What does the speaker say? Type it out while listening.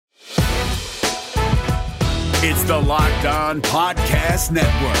It's the Locked On Podcast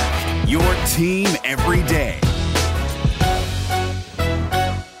Network, your team every day.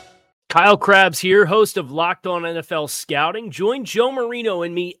 Kyle Krabs here, host of Locked On NFL Scouting. Join Joe Marino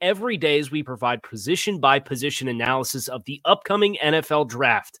and me every day as we provide position-by-position analysis of the upcoming NFL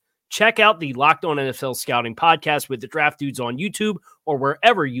Draft. Check out the Locked On NFL Scouting podcast with the Draft Dudes on YouTube or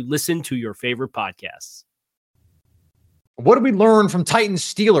wherever you listen to your favorite podcasts. What did we learn from Titans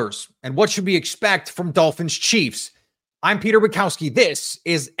Steelers, and what should we expect from Dolphins Chiefs? I'm Peter Bukowski. This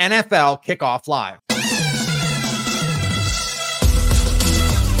is NFL Kickoff Live.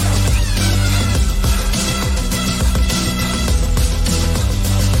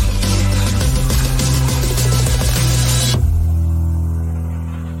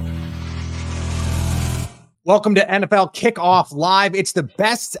 Welcome to NFL Kickoff Live. It's the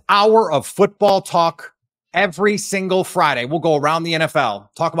best hour of football talk every single Friday. We'll go around the NFL,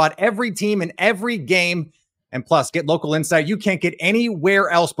 talk about every team and every game, and plus get local insight you can't get anywhere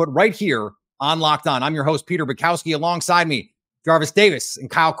else but right here on Locked On. I'm your host, Peter Bukowski. Alongside me, Jarvis Davis and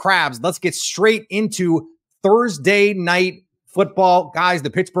Kyle Krabs. Let's get straight into Thursday night football. Guys, the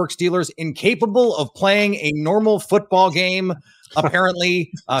Pittsburgh Steelers incapable of playing a normal football game.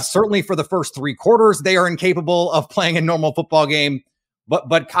 Apparently, certainly for the first three quarters, they are incapable of playing a normal football game.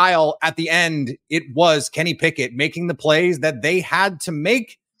 But Kyle, at the end, it was Kenny Pickett making the plays that they had to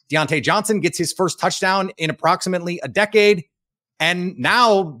make. Deontay Johnson gets his first touchdown in approximately a decade. And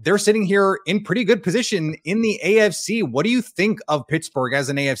now they're sitting here in pretty good position in the AFC. What do you think of Pittsburgh as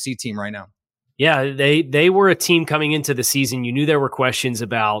an AFC team right now? Yeah, they were a team coming into the season you knew there were questions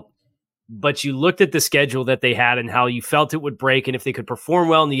about, but you looked at the schedule that they had and how you felt it would break. And if they could perform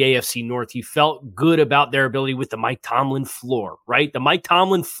well in the AFC North, you felt good about their ability with the Mike Tomlin floor, right? The Mike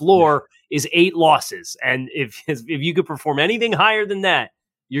Tomlin floor is 8 losses. And if you could perform anything higher than that,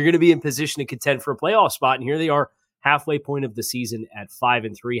 you're going to be in position to contend for a playoff spot. And here they are, halfway point of the season at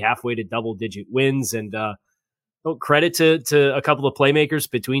 5-3, halfway to double-digit wins. And credit to a couple of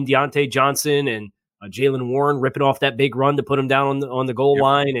playmakers between Deontay Johnson and Jaylen Warren ripping off that big run to put him down on the goal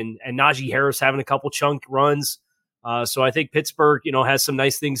line, and Najee Harris having a couple chunk runs. So I think Pittsburgh, has some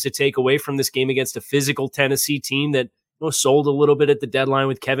nice things to take away from this game against a physical Tennessee team that sold a little bit at the deadline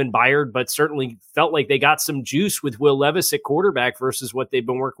with Kevin Byard, but certainly felt like they got some juice with Will Levis at quarterback versus what they've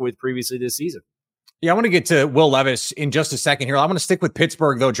been working with previously this season. Yeah, I want to get to Will Levis in just a second here. I want to stick with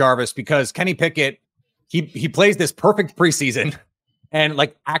Pittsburgh though, Jarvis, because Kenny Pickett, he plays this perfect preseason. And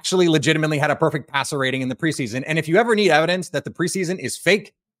actually legitimately had a perfect passer rating in the preseason. And if you ever need evidence that the preseason is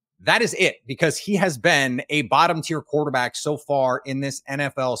fake, that is it, because he has been a bottom tier quarterback so far in this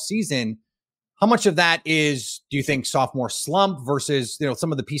NFL season. How much of that is, do you think, sophomore slump versus,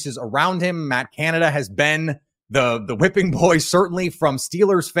 some of the pieces around him? Matt Canada has been the whipping boy, certainly from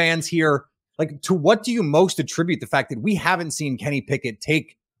Steelers fans here. To what do you most attribute the fact that we haven't seen Kenny Pickett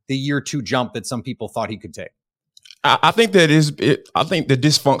take the year 2 jump that some people thought he could take? I think that I think the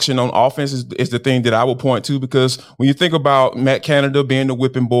dysfunction on offense is the thing that I will point to, because when you think about Matt Canada being the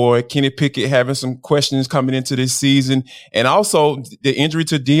whipping boy, Kenny Pickett having some questions coming into this season, and also the injury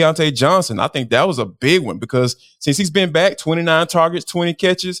to Deontay Johnson, I think that was a big one, because since he's been back, 29 targets, 20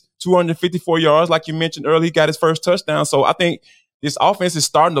 catches, 254 yards, like you mentioned earlier, he got his first touchdown. So I think this offense is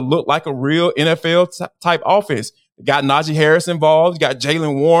starting to look like a real NFL type offense. You got Najee Harris involved, you got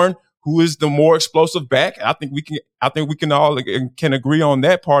Jaylen Warren, who is the more explosive back. I think we can all agree on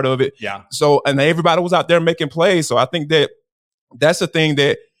that part of it. Yeah. So, and everybody was out there making plays. So I think that's the thing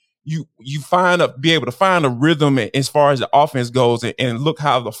that you be able to find a rhythm as far as the offense goes, and look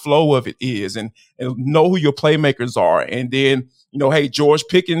how the flow of it is, and know who your playmakers are. And then, hey, George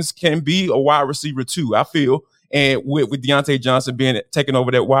Pickens can be a wide receiver too, I feel. And with Deontay Johnson taking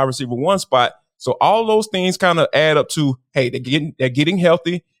over that wide receiver 1 spot. So all those things kind of add up to, hey, they're getting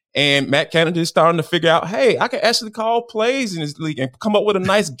healthy. And Matt Canada is starting to figure out, hey, I can actually call plays in this league and come up with a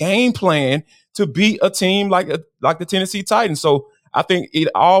nice game plan to beat a team like the Tennessee Titans. So I think it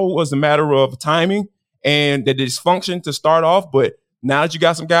all was a matter of timing and the dysfunction to start off. But now that you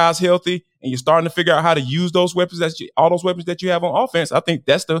got some guys healthy and you're starting to figure out how to use those weapons, all those weapons that you have on offense, I think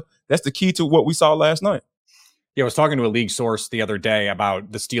that's the key to what we saw last night. Yeah, I was talking to a league source the other day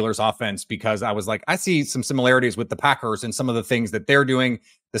about the Steelers offense, because I was like, I see some similarities with the Packers and some of the things that they're doing,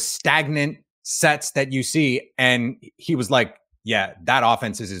 the stagnant sets that you see. And he was like, yeah, that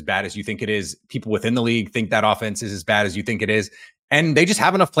offense is as bad as you think it is. People within the league think that offense is as bad as you think it is. And they just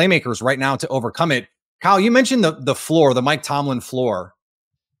have enough playmakers right now to overcome it. Kyle, you mentioned the floor, the Mike Tomlin floor.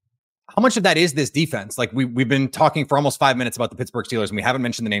 How much of that is this defense? We've been talking for almost 5 minutes about the Pittsburgh Steelers, and we haven't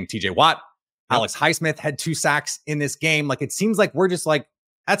mentioned the name TJ Watt. Alex Highsmith had 2 sacks in this game. It seems like we're just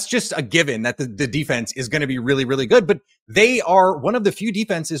That's just a given that the defense is going to be really, really good. But they are one of the few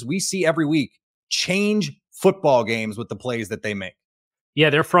defenses we see every week change football games with the plays that they make. Yeah,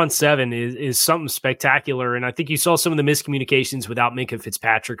 their front seven is something spectacular. And I think you saw some of the miscommunications without Minkah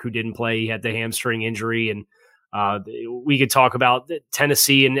Fitzpatrick, who didn't play. He had the hamstring injury. And we could talk about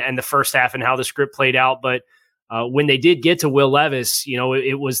Tennessee and the first half and how the script played out. But when they did get to Will Levis,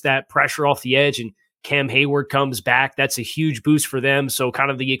 it was that pressure off the edge, and Cam Hayward comes back. That's a huge boost for them. So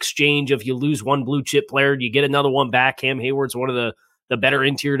kind of the exchange of you lose one blue chip player, you get another one back. Cam Hayward's one of the better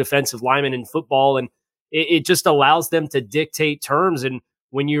interior defensive linemen in football. And it just allows them to dictate terms. And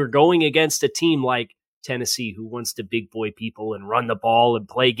when you're going against a team like Tennessee, who wants to big boy people and run the ball and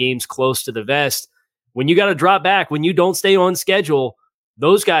play games close to the vest, when you got to drop back, when you don't stay on schedule,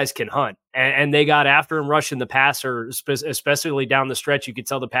 those guys can hunt. And they got after him rushing the passer, especially down the stretch. You could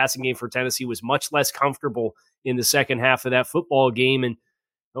tell the passing game for Tennessee was much less comfortable in the second half of that football game. And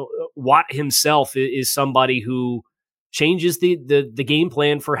Watt himself is somebody who changes the game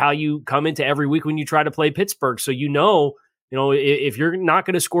plan for how you come into every week when you try to play Pittsburgh. So if you're not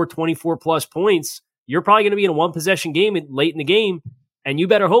going to score 24 plus points, you're probably going to be in a one possession game late in the game, and you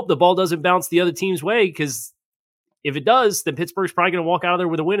better hope the ball doesn't bounce the other team's way, because if it does, then Pittsburgh's probably going to walk out of there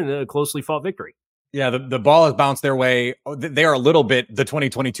with a win and a closely fought victory. Yeah, the ball has bounced their way. They are a little bit the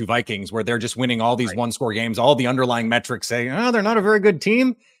 2022 Vikings, where they're just winning all these one-score games. All the underlying metrics say, they're not a very good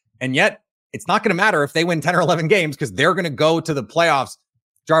team. And yet, it's not going to matter if they win 10 or 11 games, because they're going to go to the playoffs.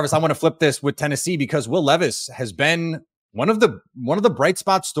 Jarvis, I want to flip this with Tennessee, because Will Levis has been one of the bright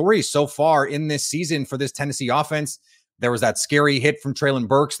spot stories so far in this season for this Tennessee offense. There was that scary hit from Treylon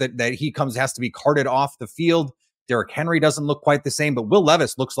Burks that has to be carted off the field. Derrick Henry doesn't look quite the same, but Will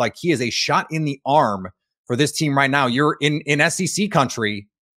Levis looks like he is a shot in the arm for this team right now. You're in SEC country,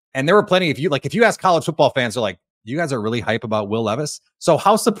 and there were plenty. If you ask college football fans, they're like, you guys are really hype about Will Levis. So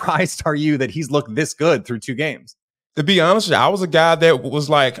how surprised are you that he's looked this good through 2 games? To be honest with you, I was a guy that was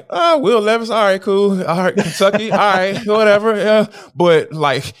like, Will Levis, all right, cool. All right, Kentucky, all right, whatever. Yeah. But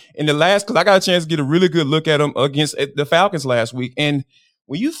like in the last, because I got a chance to get a really good look at him against the Falcons last week. And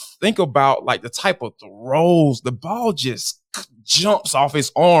when you think about like the type of throws, the ball just jumps off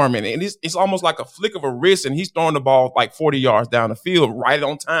his arm, and it's almost like a flick of a wrist, and he's throwing the ball like 40 yards down the field right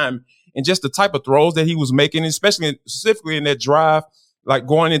on time. And just the type of throws that he was making, specifically in that drive, like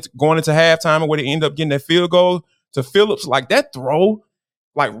going into halftime, and where they end up getting that field goal to Phillips, like that throw,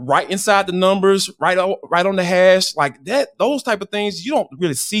 like right inside the numbers, right on the hash, like that. Those type of things, you don't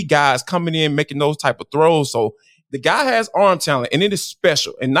really see guys coming in making those type of throws. So the guy has arm talent, and it is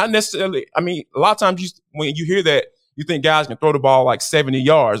special, and not necessarily. I mean, a lot of times when you hear that, you think guys can throw the ball like 70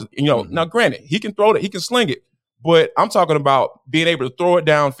 yards. Now granted, he can throw it, he can sling it. But I'm talking about being able to throw it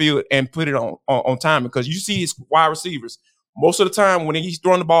downfield and put it on time, because you see his wide receivers most of the time when he's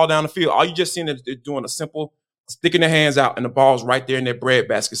throwing the ball down the field, all you just seeing is they're doing a simple sticking their hands out, and the ball's right there in their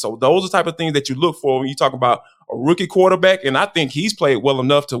breadbasket. So those are the type of things that you look for when you talk about a rookie quarterback. And I think he's played well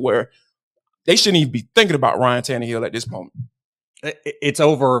enough to where they shouldn't even be thinking about Ryan Tannehill at this moment. It's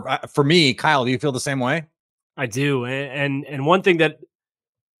over for me. Kyle, do you feel the same way? I do. And one thing that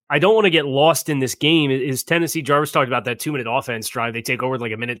I don't want to get lost in this game is Tennessee. Jarvis talked about that 2-minute offense drive. They take over with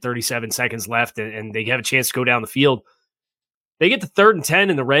like 1:37 left, and they have a chance to go down the field. They get to 3rd and 10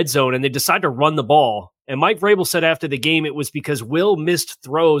 in the red zone, and they decide to run the ball. And Mike Vrabel said after the game it was because Will missed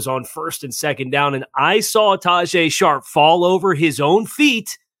throws on 1st and 2nd down, and I saw Tajay Sharp fall over his own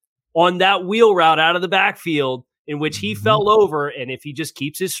feet on that wheel route out of the backfield, in which he fell over. And if he just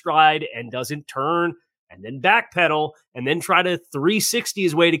keeps his stride and doesn't turn and then backpedal and then try to 360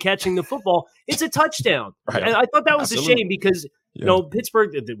 his way to catching the football, it's a touchdown. Right. And I thought that was a shame, because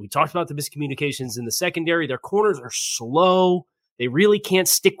Pittsburgh, we talked about the miscommunications in the secondary. Their corners are slow. They really can't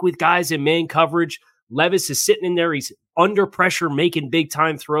stick with guys in man coverage. Levis is sitting in there. He's under pressure, making big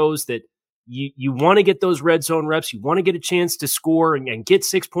time throws that you want to get those red zone reps. You want to get a chance to score and get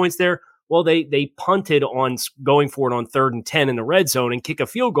 6 points there. Well, they punted on going for it on 3rd and 10 in the red zone and kick a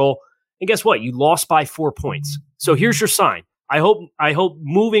field goal. And guess what? You lost by 4 points. So here's your sign. I hope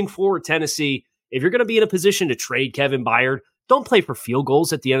moving forward, Tennessee, if you're going to be in a position to trade Kevin Byard, don't play for field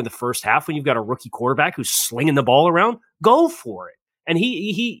goals at the end of the first half when you've got a rookie quarterback who's slinging the ball around. Go for it. And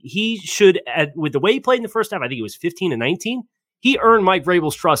he should, with the way he played in the first half, I think it was 15-19, he earned Mike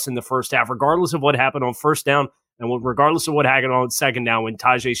Vrabel's trust in the first half, regardless of what happened on 1st down and regardless of what happened on 2nd down when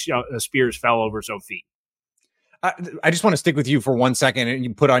Tajay Spears fell over his own feet. I just want to stick with you for 1 second, and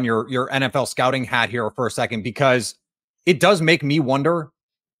you put on your NFL scouting hat here for a second, because it does make me wonder,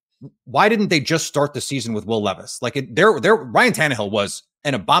 why didn't they just start the season with Will Levis? Like Ryan Tannehill was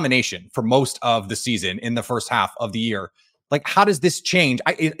an abomination for most of the season in the first half of the year. Like, how does this change?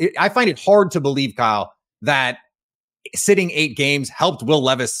 I find it hard to believe, Kyle, that sitting 8 games helped Will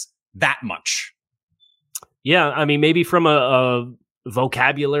Levis that much. Yeah, I mean, maybe from a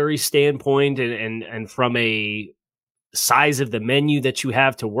vocabulary standpoint and from a size of the menu that you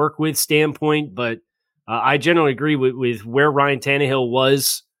have to work with standpoint, but I generally agree with where Ryan Tannehill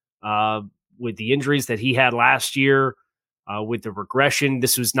was with the injuries that he had last year, with the regression.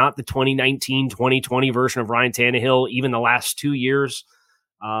 This was not the 2019-2020 version of Ryan Tannehill, even the last 2 years.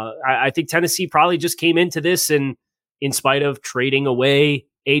 I think Tennessee probably just came into this, and in spite of trading away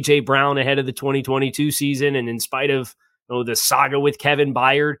A.J. Brown ahead of the 2022 season, and in spite of the saga with Kevin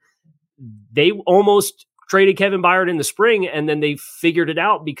Byard, they almost traded Kevin Byard in the spring, and then they figured it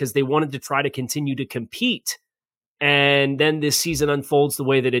out because they wanted to try to continue to compete. And then this season unfolds the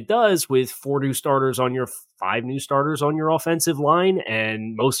way that it does, with 5 new starters on your offensive line,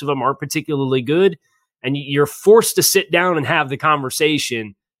 and most of them aren't particularly good. And you're forced to sit down and have the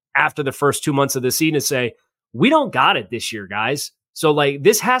conversation after the first 2 months of the season to say, we don't got it this year, guys. So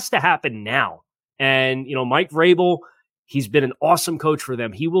this has to happen now. And, Mike Vrabel, he's been an awesome coach for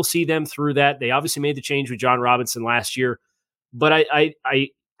them. He will see them through that. They obviously made the change with John Robinson last year, but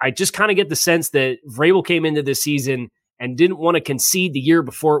I just kind of get the sense that Vrabel came into this season and didn't want to concede the year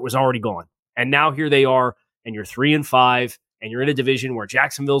before it was already gone. And now here they are, and you're 3-5, and you're in a division where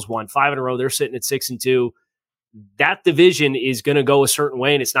Jacksonville's won 5 in a row. They're sitting at 6-2. That division is going to go a certain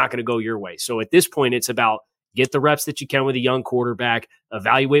way, and it's not going to go your way. So at this point, it's about get the reps that you can with a young quarterback,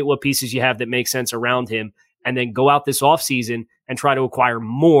 evaluate what pieces you have that make sense around him, and then go out this offseason and try to acquire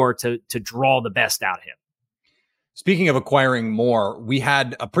more to draw the best out of him. Speaking of acquiring more, we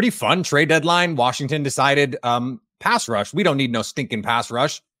had a pretty fun trade deadline. Washington decided pass rush. We don't need no stinking pass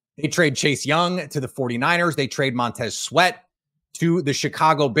rush. They trade Chase Young to the 49ers. They trade Montez Sweat to the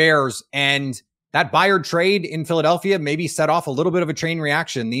Chicago Bears. And that Byard trade in Philadelphia maybe set off a little bit of a chain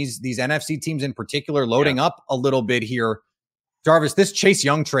reaction. These NFC teams in particular loading up a little bit here. Jarvis, this Chase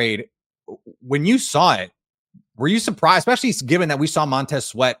Young trade, when you saw it, were you surprised, especially given that we saw Montez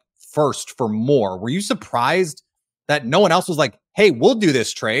Sweat first for more? Were you surprised that no one else was like, hey, we'll do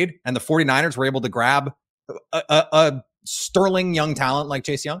this trade, and the 49ers were able to grab a sterling young talent like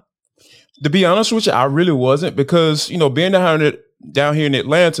Chase Young? To be honest with you, I really wasn't, because, being down here in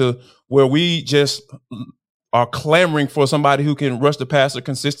Atlanta, where we just are clamoring for somebody who can rush the passer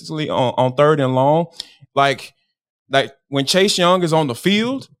consistently on 3rd and long, like when Chase Young is on the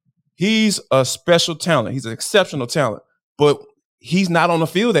field, he's a special talent. He's an exceptional talent, but he's not on the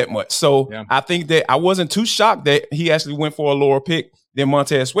field that much. So I think that I wasn't too shocked that he actually went for a lower pick than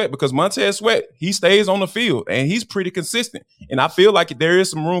Montez Sweat, because Montez Sweat, he stays on the field and he's pretty consistent. And I feel like there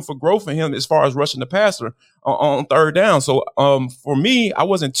is some room for growth for him as far as rushing the passer on 3rd down. So for me, I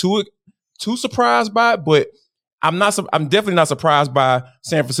wasn't too surprised by it, but I'm definitely not surprised by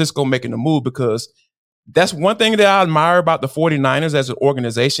San Francisco making the move, because that's one thing that I admire about the 49ers as an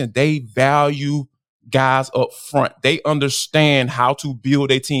organization. They value guys up front. They understand how to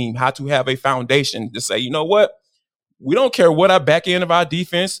build a team, how to have a foundation to say, you know what? We don't care what our back end of our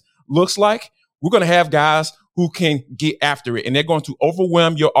defense looks like. We're going to have guys who can get after it, and they're going to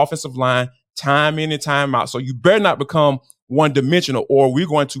overwhelm your offensive line time in and time out. So you better not become one-dimensional, or we're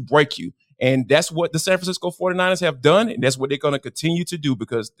going to break you. And that's what the San Francisco 49ers have done, and that's what they're going to continue to do,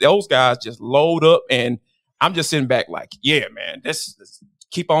 because those guys just load up, and I'm just sitting back like, yeah, man, let's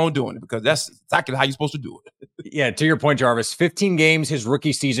keep on doing it, because that's exactly how you're supposed to do it. Yeah, to your point, Jarvis, 15 games his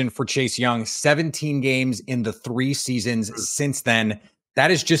rookie season for Chase Young, 17 games in the 3 seasons since then. That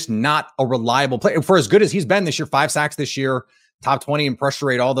is just not a reliable player. For as good as he's been this year, 5 sacks this year, top 20 in pressure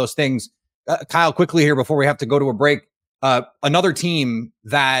rate, all those things. Kyle, quickly here before we have to go to a break, another team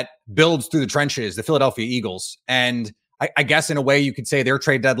that builds through the trenches, the Philadelphia Eagles. And I guess in a way you could say their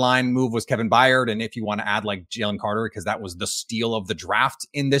trade deadline move was Kevin Byard. And if you want to add like Jalen Carter, because that was the steal of the draft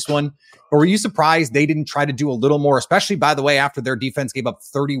in this one. But were you surprised they didn't try to do a little more, especially, by the way, after their defense gave up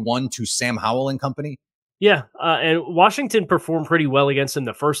 31 to Sam Howell and company? Yeah. And Washington performed pretty well against them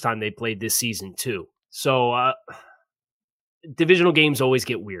the first time they played this season too. So divisional games always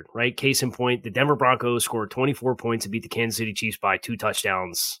get weird, right? Case in point, the Denver Broncos scored 24 points and beat the Kansas City Chiefs by 2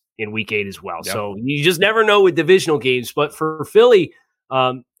 touchdowns in week 8 as well. Yep. So you just never know with divisional games. But for Philly,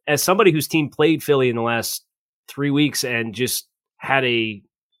 as somebody whose team played Philly in the last 3 weeks and just had a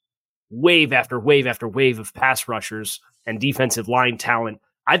wave after wave after wave of pass rushers and defensive line talent,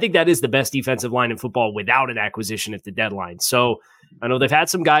 I think that is the best defensive line in football without an acquisition at the deadline. So I know they've had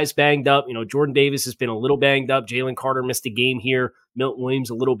some guys banged up. Jordan Davis has been a little banged up. Jalen Carter missed a game here. Milton Williams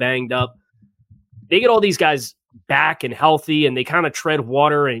a little banged up. They get all these guys back and healthy and they kind of tread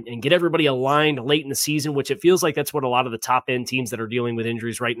water and get everybody aligned late in the season, which it feels like that's what a lot of the top end teams that are dealing with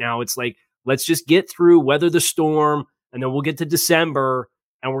injuries right now. It's like, let's just get through, weather the storm, and then we'll get to December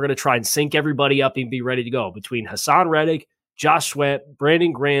and we're going to try and sync everybody up and be ready to go. Between Hassan Reddick, Josh Sweat,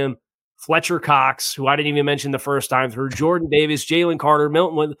 Brandon Graham, Fletcher Cox, who I didn't even mention the first time through, Jordan Davis, Jalen Carter,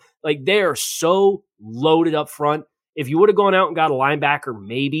 Milton Wood, like they are so loaded up front. If you would have gone out and got a linebacker,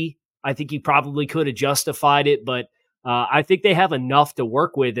 maybe, I think you probably could have justified it, but I think they have enough to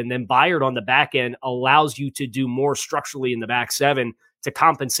work with. And then Byard on the back end allows you to do more structurally in the back seven to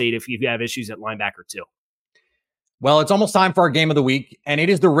compensate if you have issues at linebacker too. Well, it's almost time for our game of the week, and it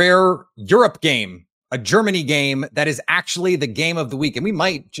is the rare Europe game, a Germany game that is actually the game of the week. And we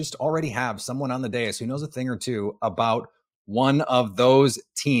might just already have someone on the dais who knows a thing or two about one of those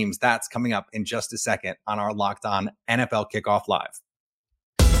teams. That's coming up in just a second on our Locked On NFL Kickoff Live.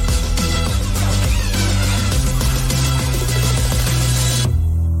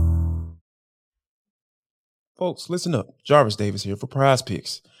 Folks, listen up. Jarvis Davis here for Prize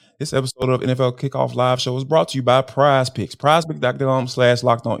Picks. This episode of NFL Kickoff Live Show is brought to you by Prize Picks.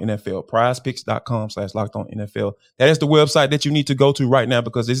 PrizePicks.com/LockedOnNFL. PrizePicks.com/LockedOnNFL. That is the website that you need to go to right now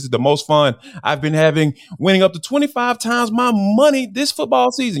because this is the most fun I've been having, winning up to 25 times my money this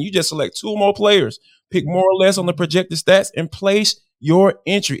football season. You just select two or more players, pick more or less on the projected stats, and place your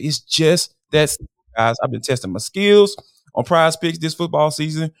entry. It's just that simple, guys. I've been testing my skills on Prize Picks this football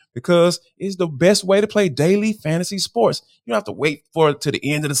season because it's the best way to play daily fantasy sports. You don't have to wait for it to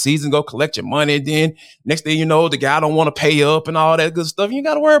the end of the season, go collect your money. And then next thing you know, the guy don't want to pay up and all that good stuff. You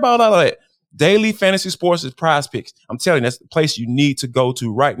got to worry about all of that. Daily fantasy sports is Prize Picks. I'm telling you, that's the place you need to go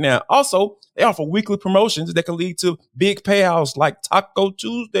to right now. Also, they offer weekly promotions that can lead to big payouts like Taco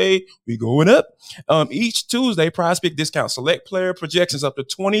Tuesday. We going up. Each Tuesday, Prize Pick discount select player projections up to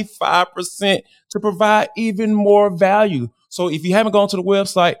 25% to provide even more value. So if you haven't gone to the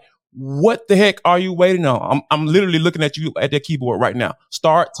website, what the heck are you waiting on? I'm literally looking at you at that keyboard right now.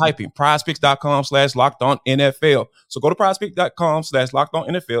 Start typing prizepicks.com/LockedOnNFL. So go to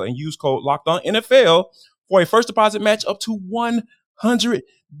prizepicks.com/LockedOnNFL and use code LockedOnNFL for a first deposit match up to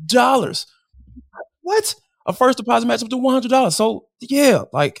 $100. What? A first deposit match up to $100. So yeah,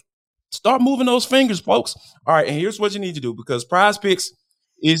 like start moving those fingers, folks. All right. And here's what you need to do because Prize Picks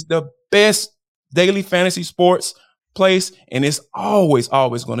is the best daily fantasy sports place, and it's always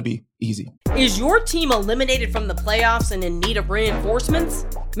going to be easy. Is your team eliminated from the playoffs and in need of reinforcements?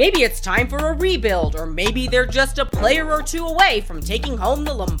 Maybe it's time for a rebuild, or maybe they're just a player or two away from taking home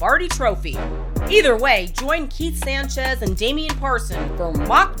the Lombardi Trophy. Either way, join Keith Sanchez and Damian Parson for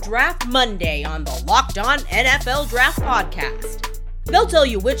Mock Draft Monday on the Locked On NFL Draft Podcast. They'll tell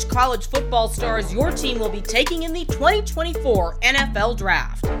you which college football stars your team will be taking in the 2024 NFL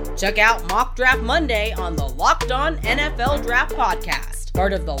Draft. Check out Mock Draft Monday on the Locked On NFL Draft Podcast,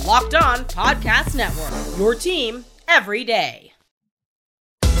 part of the Locked On Podcast Network, your team every day.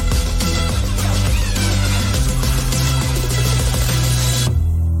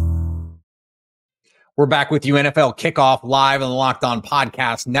 We're back with you, NFL Kickoff Live on the Locked On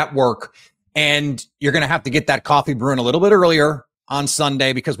Podcast Network. And you're going to have to get that coffee brewing a little bit earlier on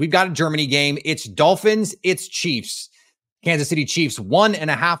Sunday because we've got a Germany game. It's Dolphins, it's Chiefs. Kansas City Chiefs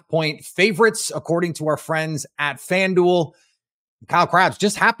 1.5-point favorites, according to our friends at FanDuel. Kyle Krabs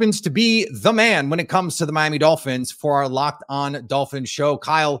just happens to be the man when it comes to the Miami Dolphins for our Locked On Dolphins show.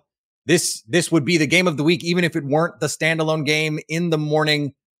 Kyle, this would be the game of the week, even if it weren't the standalone game in the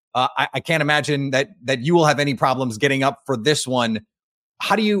morning. I can't imagine that you will have any problems getting up for this one.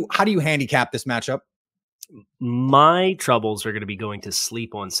 How do you handicap this matchup? My troubles are going to be going to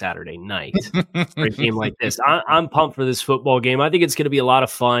sleep on Saturday night for a game like this. I'm pumped for this football game. I think it's going to be a lot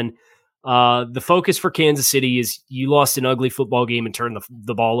of fun. The focus for Kansas City is you lost an ugly football game and turned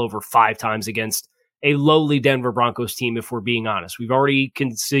the ball over 5 times against a lowly Denver Broncos team, if we're being honest. We've already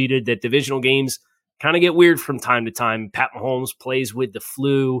conceded that divisional games kind of get weird from time to time. Pat Mahomes plays with the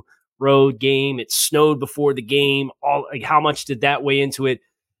flu, road game. It snowed before the game. How much did that weigh into it?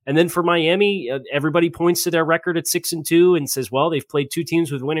 And then for Miami, everybody points to their record at 6-2 and says, well, they've played 2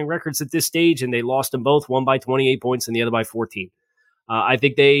 teams with winning records at this stage, and they lost them both, one by 28 points and the other by 14. I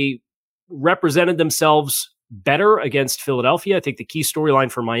think they represented themselves better against Philadelphia. I think the key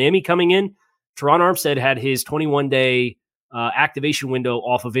storyline for Miami coming in, Teron Armstead had his 21-day activation window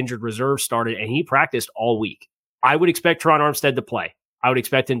off of injured reserve started, and he practiced all week. I would expect Teron Armstead to play. I would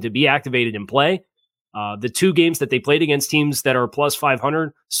expect him to be activated and play. The 2 games that they played against teams that are plus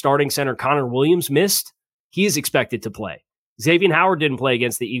 500, starting center Connor Williams missed. He is expected to play. Xavier Howard didn't play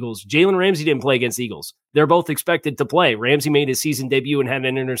against the Eagles. Jalen Ramsey didn't play against the Eagles. They're both expected to play. Ramsey made his season debut and had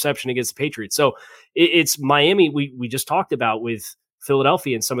an interception against the Patriots. So it's Miami we just talked about with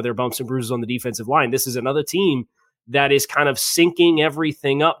Philadelphia and some of their bumps and bruises on the defensive line. This is another team that is kind of syncing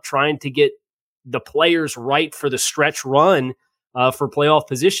everything up, trying to get the players right for the stretch run for playoff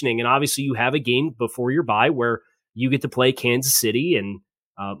positioning. And obviously you have a game before your bye where you get to play Kansas City, and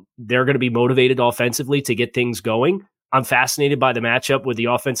they're going to be motivated offensively to get things going. I'm fascinated by the matchup with the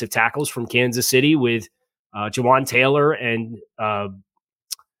offensive tackles from Kansas City with Jawan Taylor and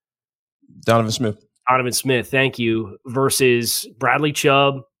Donovan Smith. Donovan Smith, thank you, versus Bradley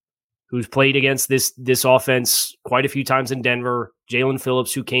Chubb, who's played against this offense quite a few times in Denver, Jalen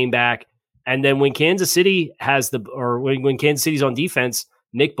Phillips, who came back. And then when Kansas City when Kansas City's on defense,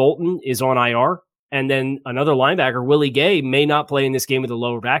 Nick Bolton is on IR. And then another linebacker, Willie Gay, may not play in this game with a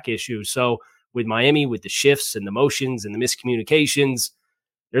lower back issue. So with Miami, with the shifts and the motions and the miscommunications,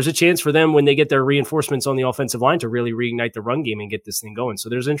 there's a chance for them when they get their reinforcements on the offensive line to really reignite the run game and get this thing going. So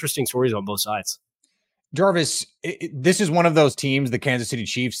there's interesting stories on both sides. Jarvis, this is one of those teams, the Kansas City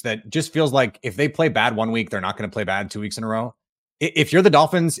Chiefs, that just feels like if they play bad one week, they're not going to play bad 2 weeks in a row. If you're the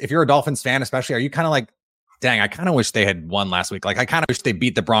Dolphins, if you're a Dolphins fan, especially, are you kind of like, dang, I kind of wish they had won last week. Like, I kind of wish they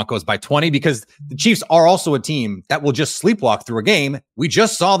beat the Broncos by 20, because the Chiefs are also a team that will just sleepwalk through a game. We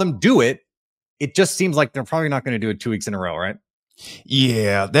just saw them do it. It just seems like they're probably not going to do it 2 weeks in a row, right?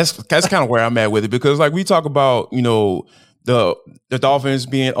 Yeah, that's kind of where I'm at with it, because like we talk about, the Dolphins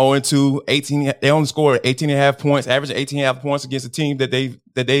being 0-2, they only scored 18.5 points, average 18.5 points against a team that they're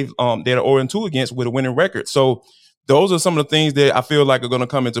 0-2 against with a winning record. So those are some of the things that I feel like are going to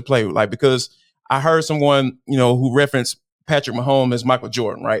come into play. Like, because I heard someone, who referenced Patrick Mahomes as Michael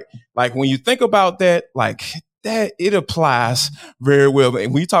Jordan, right? Like, when you think about that, like that, it applies very well.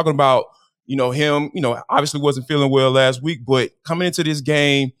 And when you're talking about, him, obviously wasn't feeling well last week, but coming into this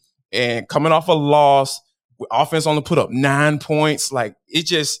game and coming off a loss, offense only put up 9 points. Like,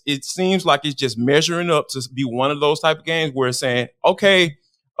 it seems like it's just measuring up to be one of those type of games where it's saying, okay,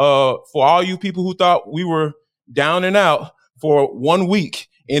 for all you people who thought we were down and out for 1 week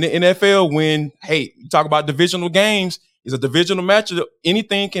in the NFL, when, hey, you talk about divisional games, it's a divisional matchup,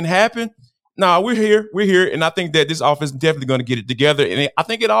 anything can happen. Nah, we're here. And I think that this offense is definitely going to get it together. And I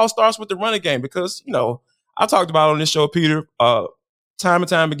think it all starts with the running game, because, I talked about on this show, Peter, time and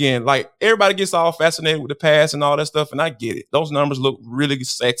time again, like, everybody gets all fascinated with the pass and all that stuff. And I get it. Those numbers look really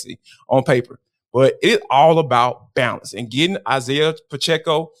sexy on paper, but it's all about balance and getting Isaiah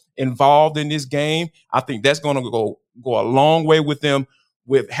Pacheco involved in this game. I think that's going to go a long way with them,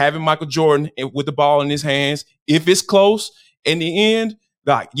 with having Michael Jordan with the ball in his hands. If it's close in the end,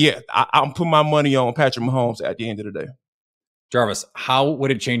 like, yeah, I'm putting my money on Patrick Mahomes at the end of the day. Jarvis, how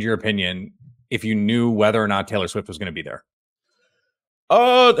would it change your opinion if you knew whether or not Taylor Swift was going to be there?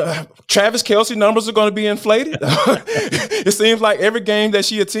 Travis Kelce numbers are going to be inflated. It seems like every game that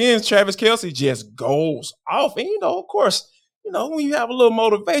she attends, Travis Kelce just goes off. And, of course, when you have a little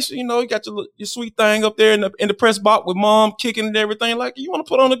motivation, you got your sweet thing up there in the press box with mom kicking and everything. Like, you want to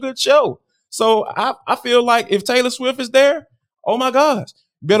put on a good show. So I feel like if Taylor Swift is there, oh my gosh,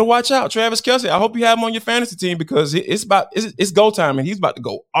 better watch out, Travis Kelce. I hope you have him on your fantasy team, because it's go time and he's about to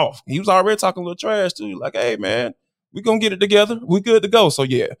go off. He was already talking a little trash too. Like, hey man, we're going to get it together. We're good to go. So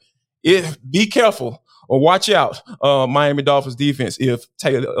yeah, be careful or watch out, Miami Dolphins defense, if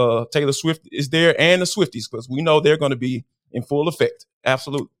Taylor Swift is there and the Swifties, because we know they're going to be in full effect.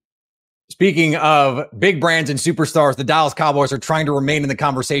 Absolutely. Speaking of big brands and superstars, the Dallas Cowboys are trying to remain in the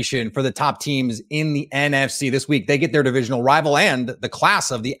conversation for the top teams in the NFC this week. They get their divisional rival and the class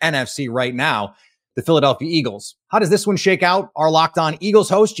of the NFC right now, the Philadelphia Eagles. How does this one shake out? Our Locked On Eagles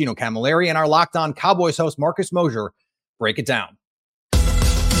host, Gino Camilleri, and our Locked On Cowboys host, Marcus Mosher, break it down.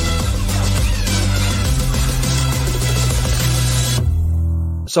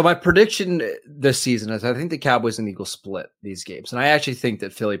 So my prediction this season is I think the Cowboys and Eagles split these games. And I actually think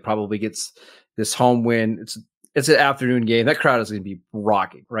that Philly probably gets this home win. It's an afternoon game. That crowd is going to be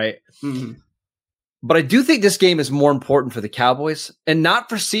rocking, right? Mm-hmm. But I do think this game is more important for the Cowboys, and not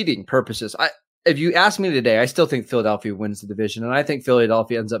for seeding purposes. If you ask me today, I still think Philadelphia wins the division, and I think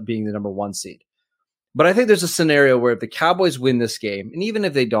Philadelphia ends up being the number 1 seed. But I think there's a scenario where if the Cowboys win this game, and even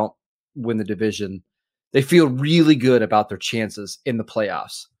if they don't win the division, they feel really good about their chances in the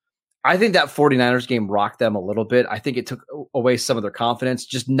playoffs. I think that 49ers game rocked them a little bit. I think it took away some of their confidence,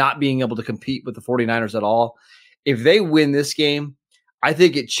 just not being able to compete with the 49ers at all. If they win this game, I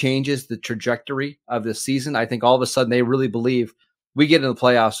think it changes the trajectory of the season. I think all of a sudden they really believe we get in the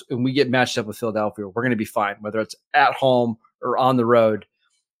playoffs and we get matched up with Philadelphia, we're going to be fine, whether it's at home or on the road.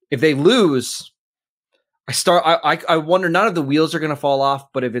 If they lose, I wonder, none of the wheels are going to fall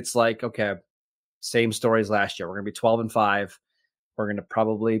off, but if it's like, okay, same story as last year, we're going to be 12-5. We're going to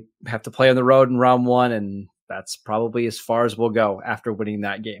probably have to play on the road in round one, and that's probably as far as we'll go after winning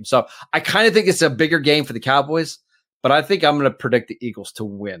that game. So I kind of think it's a bigger game for the Cowboys, but I think I'm going to predict the Eagles to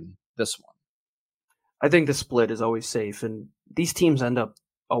win this one. I think the split is always safe, and these teams end up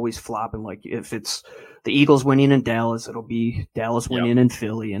always flopping. Like if it's the Eagles winning in Dallas, it'll be Dallas winning in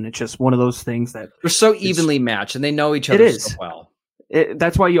Philly, and it's just one of those things that they're so evenly matched, and they know each other so well.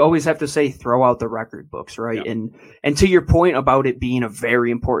 That's why you always have to say throw out the record books, right? Yeah. And to your point about it being a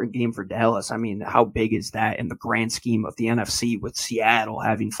very important game for Dallas, I mean, how big is that in the grand scheme of the NFC, with Seattle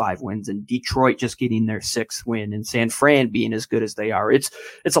having 5 wins and Detroit just getting their 6th win and San Fran being as good as they are? It's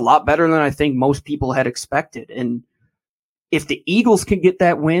a lot better than I think most people had expected. And if the Eagles can get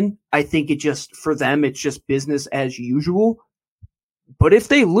that win, I think for them, it's just business as usual. But if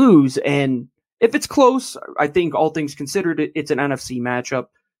they lose, and if it's close, I think all things considered, it's an NFC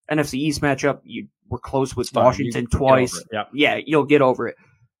East matchup. You were close with Washington twice. Yeah, you'll get over it.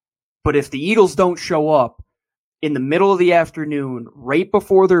 But if the Eagles don't show up in the middle of the afternoon, right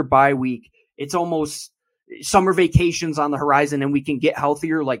before their bye week, it's almost summer vacations on the horizon and we can get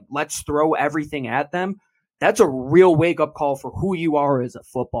healthier. Like, let's throw everything at them. That's a real wake-up call for who you are as a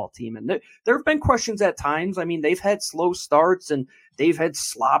football team. And there have been questions at times. I mean, they've had slow starts and they've had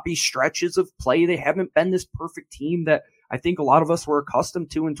sloppy stretches of play. They haven't been this perfect team that I think a lot of us were accustomed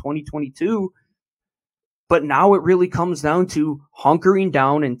to in 2022. But now it really comes down to hunkering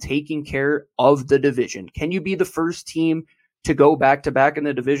down and taking care of the division. Can you be the first team to go back-to-back in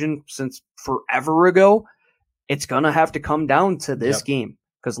the division since forever ago? It's going to have to come down to this game.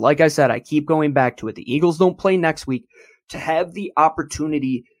 Because like I said, I keep going back to it. The Eagles don't play next week. To have the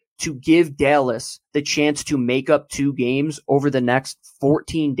opportunity to give Dallas the chance to make up 2 games over the next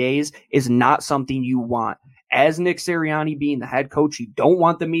 14 days is not something you want. As Nick Sirianni being the head coach, you don't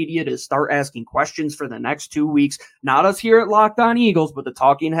want the media to start asking questions for the next 2 weeks. Not us here at Locked On Eagles, but the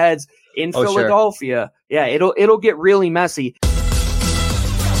talking heads in Philadelphia. Sure. Yeah, it'll get really messy.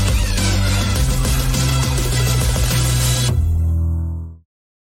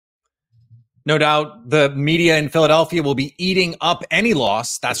 No doubt the media in Philadelphia will be eating up any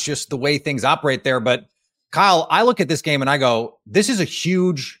loss. That's just the way things operate there. But Kyle, I look at this game and I go, this is a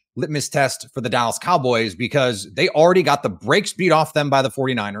huge litmus test for the Dallas Cowboys because they already got the brakes beat off them by the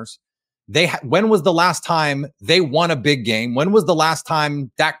 49ers. When was the last time they won a big game? When was the last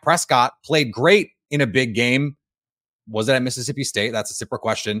time Dak Prescott played great in a big game? Was it at Mississippi State? That's a separate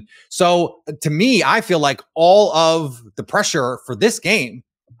question. So to me, I feel like all of the pressure for this game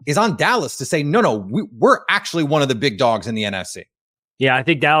is on Dallas to say, no, we're actually one of the big dogs in the NFC. Yeah, I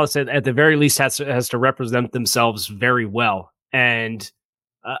think Dallas at the very least has to represent themselves very well. And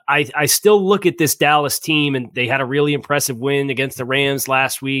I still look at this Dallas team, and they had a really impressive win against the Rams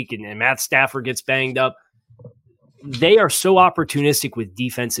last week, and Matt Stafford gets banged up. They are so opportunistic with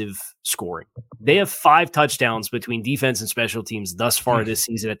defensive scoring. They have 5 touchdowns between defense and special teams thus far this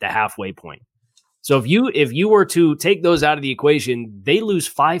season at the halfway point. So if you were to take those out of the equation, they lose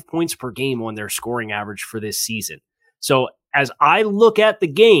 5 points per game on their scoring average for this season. So as I look at the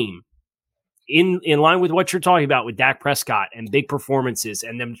game, in line with what you're talking about with Dak Prescott and big performances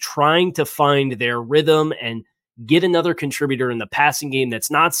and them trying to find their rhythm and get another contributor in the passing game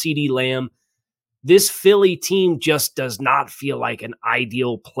that's not CeeDee Lamb, this Philly team just does not feel like an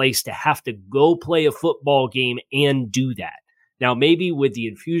ideal place to have to go play a football game and do that. Now, maybe with the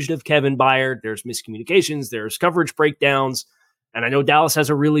infusion of Kevin Byard, there's miscommunications, there's coverage breakdowns, and I know Dallas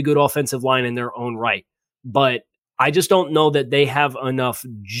has a really good offensive line in their own right, but I just don't know that they have enough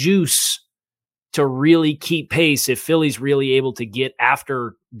juice to really keep pace if Philly's really able to get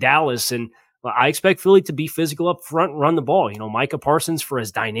after Dallas. And I expect Philly to be physical up front and run the ball. You know, Micah Parsons, for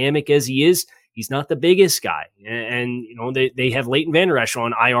as dynamic as he is, he's not the biggest guy. And you know, they have Leighton Vander Esch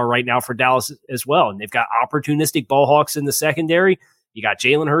on IR right now for Dallas as well. And they've got opportunistic ball hawks in the secondary. You got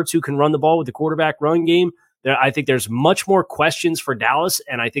Jalen Hurts, who can run the ball with the quarterback run game. I think there's much more questions for Dallas,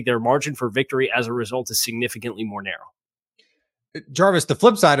 and I think their margin for victory as a result is significantly more narrow. Jarvis, the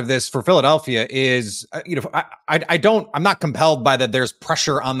flip side of this for Philadelphia is, I'm not compelled by that. There's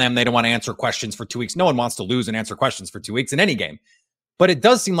pressure on them. They don't want to answer questions for 2 weeks. No one wants to lose and answer questions for 2 weeks in any game. But it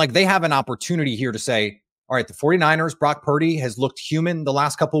does seem like they have an opportunity here to say, all right, the 49ers, Brock Purdy has looked human the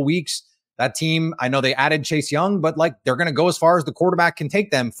last couple of weeks. That team, I know they added Chase Young, but like they're going to go as far as the quarterback can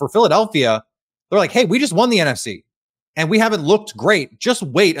take them. For Philadelphia, they're like, hey, we just won the NFC and we haven't looked great. Just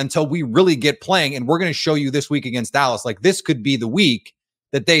wait until we really get playing. And we're going to show you this week against Dallas. Like this could be the week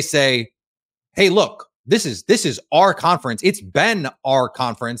that they say, hey, look, this is our conference. It's been our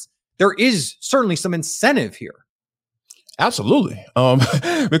conference. there is certainly some incentive here. Absolutely.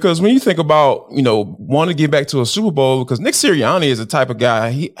 Because when you think about, wanting to get back to a Super Bowl, because Nick Sirianni is the type of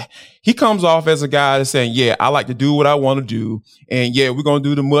guy, he comes off as a guy that's saying, yeah, I like to do what I want to do. And yeah, we're going to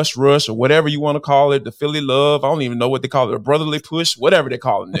do the mush rush or whatever you want to call it, the Philly love. I don't even know what they call it, a brotherly push, whatever they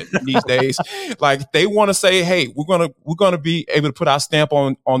call it these days. Like they want to say, hey, we're going to be able to put our stamp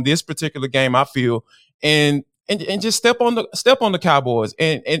on this particular game, I feel. And just step on the Cowboys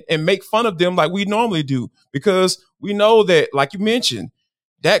and make fun of them like we normally do, because we know that, like you mentioned,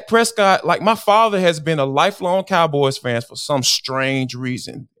 Dak Prescott, like my father has been a lifelong Cowboys fan for some strange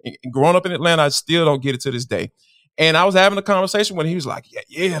reason. And growing up in Atlanta, I still don't get it to this day. And I was having a conversation when he was like,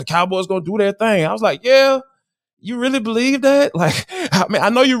 yeah, the Cowboys gonna do their thing. I was like, yeah, you really believe that? Like, I mean, I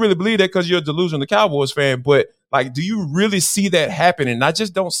know you really believe that because you're a delusional Cowboys fan, but like, do you really see that happening? And I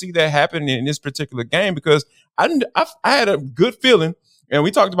just don't see that happening in this particular game, because I had a good feeling, and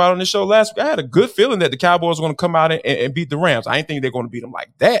we talked about it on the show last week. I had a good feeling that the Cowboys were going to come out and beat the Rams. I didn't think they're going to beat them like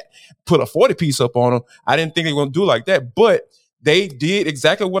that, put a 40-piece up on them. I didn't think they were going to do like that, but they did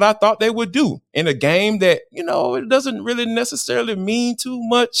exactly what I thought they would do in a game that, it doesn't really necessarily mean too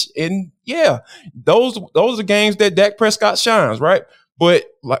much. And yeah, those are games that Dak Prescott shines, right? But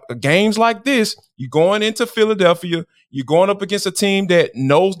like games like this, you're going into Philadelphia, you're going up against a team that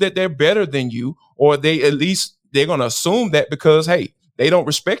knows that they're better than you, or they're going to assume that because, hey, they don't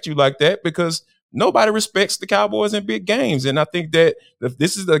respect you like that, because nobody respects the Cowboys in big games. And I think that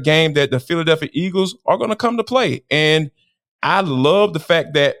this is a game that the Philadelphia Eagles are going to come to play. And I love the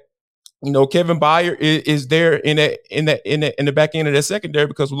fact that, Kevin Byard is there in the back end of their secondary,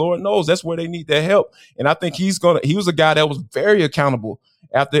 because Lord knows that's where they need their help. And I think he was a guy that was very accountable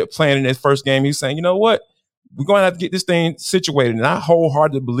after playing in his first game. He's saying, you know what, we're going to have to get this thing situated. And I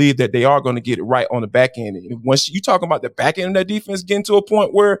wholeheartedly believe that they are going to get it right on the back end. And once you talk about the back end of that defense getting to a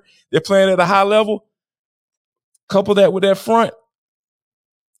point where they're playing at a high level, couple that with that front,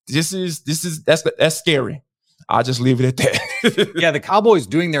 that's scary. I'll just leave it at that. Yeah, the Cowboys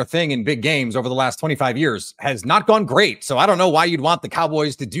doing their thing in big games over the last 25 years has not gone great. So I don't know why you'd want the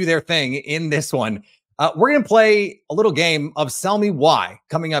Cowboys to do their thing in this one. We're going to play a little game of Sell Me Why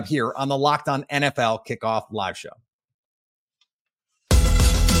coming up here on the Locked On NFL Kickoff live show.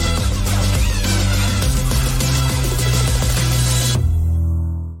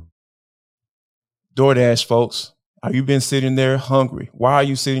 DoorDash, folks. Have you been sitting there hungry? Why are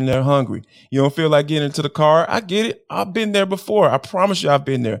you sitting there hungry? You don't feel like getting into the car? I get it. I've been there before. I promise you I've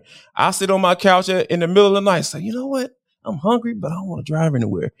been there. I sit on my couch in the middle of the night, say, you know what? I'm hungry, but I don't want to drive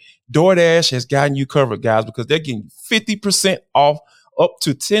anywhere. DoorDash has gotten you covered, guys, because they're getting 50% off up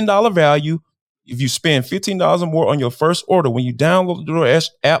to $10 value if you spend $15 or more on your first order when you download the DoorDash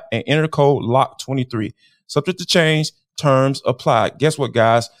app and enter the code LOCK23. Subject to change, terms apply. Guess what,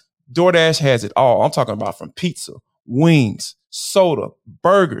 guys? DoorDash has it all. I'm talking about from pizza, wings, soda,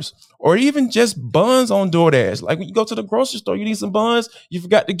 burgers, or even just buns on DoorDash. Like when you go to the grocery store, you need some buns, you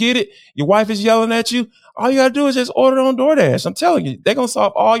forgot to get it, your wife is yelling at you. All you got to do is just order it on DoorDash. I'm telling you, they're going to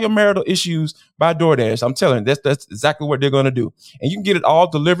solve all your marital issues by DoorDash. I'm telling you, that's exactly what they're going to do. And you can get it all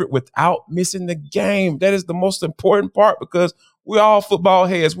delivered without missing the game. That is the most important part, because we're all football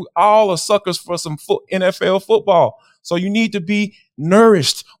heads. We all are suckers for some NFL football. So you need to be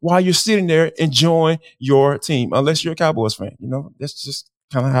nourished while you're sitting there enjoying your team, unless you're a Cowboys fan. That's just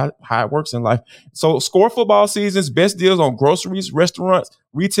kind of how it works in life. So score football season's best deals on groceries, restaurants,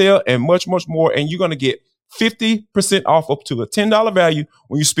 retail, and much, much more. And you're going to get 50% off up to a $10 value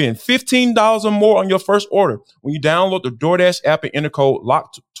when you spend $15 or more on your first order when you download the DoorDash app and enter code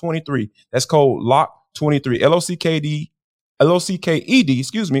LOCK23. That's code LOCK23, LOCKED,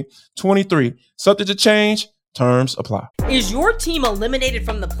 23. Subject to change. Terms apply. Is your team eliminated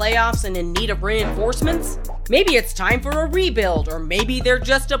from the playoffs and in need of reinforcements? Maybe it's time for a rebuild, or maybe they're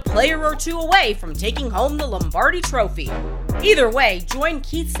just a player or two away from taking home the Lombardi Trophy. Either way, join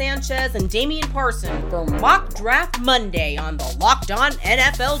Keith Sanchez and Damian Parson for Mock Draft Monday on the Locked On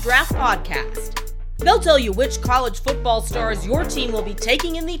NFL Draft Podcast. They'll tell you which college football stars your team will be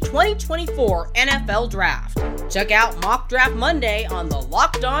taking in the 2024 NFL Draft. Check out Mock Draft Monday on the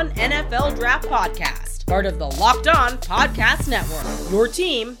Locked On NFL Draft Podcast. Part of the Locked On Podcast Network. Your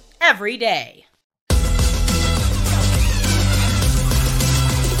team every day.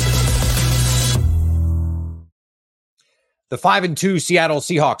 The 5-2 Seattle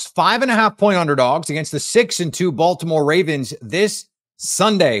Seahawks, 5.5-point underdogs against the 6-2 Baltimore Ravens this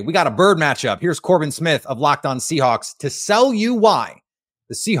Sunday. We got a bird matchup. Here's Corbin Smith of Locked On Seahawks to sell you why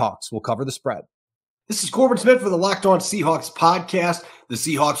the Seahawks will cover the spread. This is Corbin Smith for the Locked On Seahawks podcast. The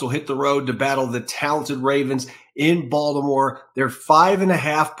Seahawks will hit the road to battle the talented Ravens in Baltimore. They're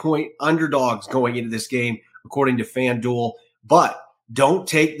 5.5-point underdogs going into this game, according to FanDuel. But don't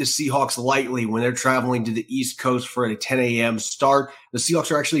take the Seahawks lightly when they're traveling to the East Coast for a 10 a.m. start. The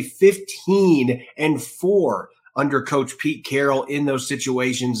Seahawks are actually 15-4 under Coach Pete Carroll in those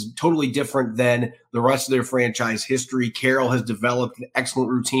situations, totally different than the rest of their franchise history. Carroll has developed an excellent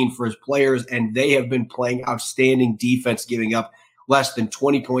routine for his players, and they have been playing outstanding defense, giving up less than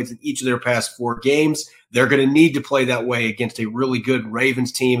 20 points in each of their past 4 games. They're going to need to play that way against a really good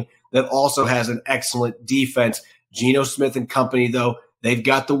Ravens team that also has an excellent defense. Geno Smith and company, though, they've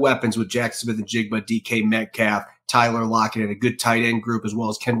got the weapons with Jack Smith and Jigba, DK Metcalf, Tyler Lockett, and a good tight end group, as well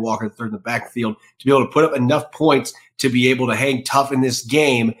as Ken Walker third in the backfield, to be able to put up enough points to be able to hang tough in this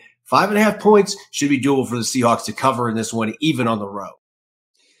game. 5.5 points should be doable for the Seahawks to cover in this one, even on the road.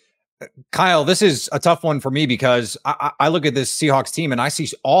 Kyle, this is a tough one for me because I look at this Seahawks team and I see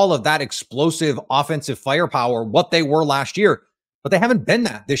all of that explosive offensive firepower, what they were last year, but they haven't been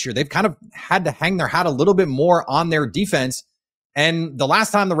that this year. They've kind of had to hang their hat a little bit more on their defense. And the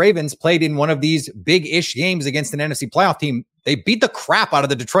last time the Ravens played in one of these big-ish games against an NFC playoff team, they beat the crap out of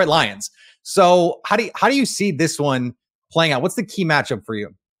the Detroit Lions. So how do you see this one playing out? What's the key matchup for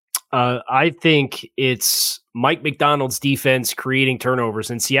you? I think it's Mike McDonald's defense creating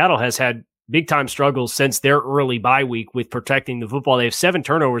turnovers, and Seattle has had big-time struggles since their early bye week with protecting the football. They have 7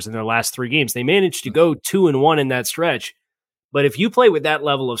 turnovers in their last 3 games. They managed to go 2-1 in that stretch. But if you play with that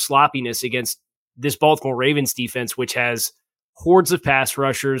level of sloppiness against this Baltimore Ravens defense, which has hordes of pass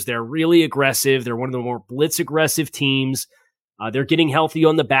rushers, they're really aggressive. They're one of the more blitz-aggressive teams. They're getting healthy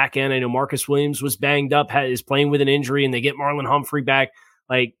on the back end. I know Marcus Williams was banged up, is playing with an injury, and they get Marlon Humphrey back.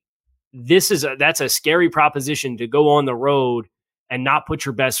 Like, that's a scary proposition to go on the road and not put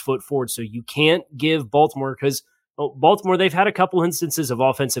your best foot forward. So you can't give Baltimore, because Baltimore, they've had a couple instances of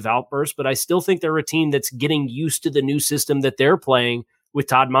offensive outbursts, but I still think they're a team that's getting used to the new system that they're playing with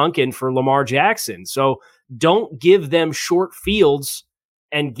Todd Monken for Lamar Jackson. So don't give them short fields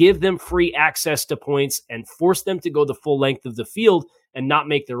and give them free access to points and force them to go the full length of the field and not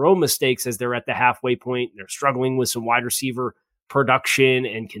make their own mistakes as they're at the halfway point. They're struggling with some wide receiver production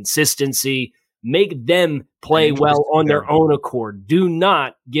and consistency. Make them play well on their own accord. Do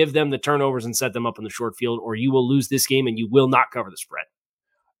not give them the turnovers and set them up in the short field, or you will lose this game and you will not cover the spread.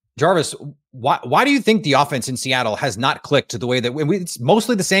 Jarvis, why do you think the offense in Seattle has not clicked to the way that it's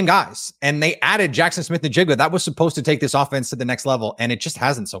mostly the same guys, and they added Jackson Smith and Jigba? That was supposed to take this offense to the next level, and it just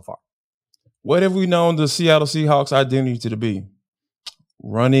hasn't so far. What have we known the Seattle Seahawks identity to be?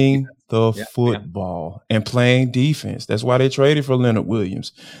 Running the football and playing defense. That's why they traded for Leonard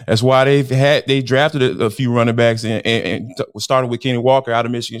Williams. That's why they drafted a few running backs and started with Kenny Walker out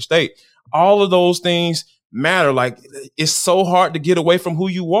of Michigan State. All of those things matter. Like, it's so hard to get away from who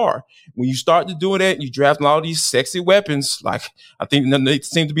you are. When you start to do that, you draft all these sexy weapons. Like, I think there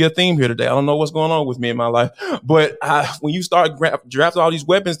seems to be a theme here today. I don't know what's going on with me in my life, but when you start drafting all these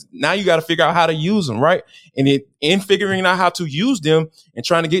weapons, now you got to figure out how to use them, right? And in figuring out how to use them and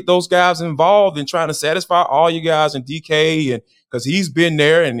trying to get those guys involved and trying to satisfy all you guys and DK, and because he's been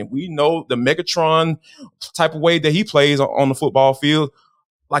there and we know the Megatron type of way that he plays on the football field.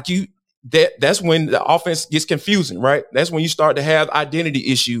 Like, that's when the offense gets confusing, right? That's when you start to have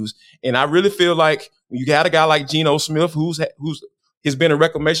identity issues. And I really feel like when you got a guy like Geno Smith, who's been a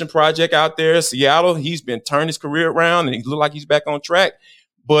reclamation project out there in Seattle, he's been turning his career around and he look like he's back on track.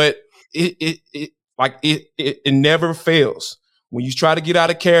 But it never fails. When you try to get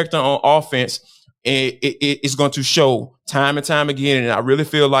out of character on offense, it's going to show time and time again. And I really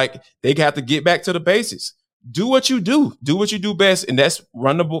feel like they have to get back to the basics. Do what you do. Do what you do best, and that's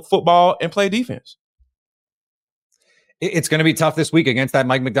run the football and play defense. It's going to be tough this week against that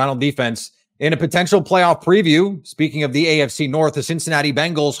Mike McDonald defense. In a potential playoff preview, speaking of the AFC North, the Cincinnati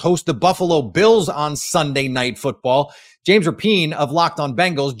Bengals host the Buffalo Bills on Sunday Night Football. James Rapien of Locked On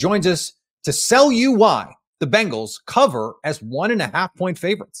Bengals joins us to sell you why the Bengals cover as 1.5-point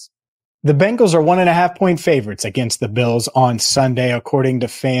favorites. The Bengals are 1.5-point favorites against the Bills on Sunday, according to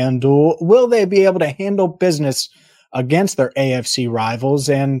FanDuel. Will they be able to handle business against their AFC rivals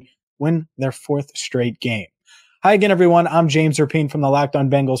and win their 4th straight game? Hi again, everyone. I'm James Rapien from the Locked On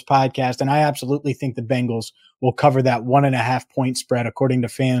Bengals podcast, and I absolutely think the Bengals will cover that 1.5-point spread, according to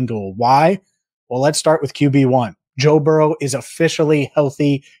FanDuel. Why? Well, let's start with QB1. Joe Burrow is officially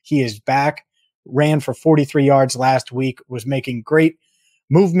healthy. He is back, ran for 43 yards last week, was making great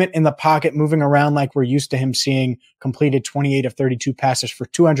movement in the pocket, moving around like we're used to him seeing, completed 28 of 32 passes for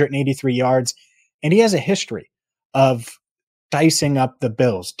 283 yards. And he has a history of dicing up the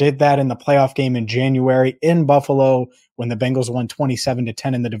Bills. Did that in the playoff game in January in Buffalo when the Bengals won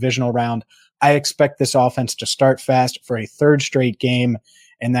 27-10 in the divisional round. I expect this offense to start fast for a third straight game,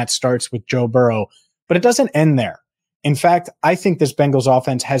 and that starts with Joe Burrow. But it doesn't end there. In fact, I think this Bengals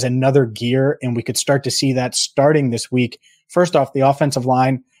offense has another gear, and we could start to see that starting this week. First off, the offensive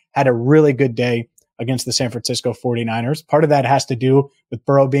line had a really good day against the San Francisco 49ers. Part of that has to do with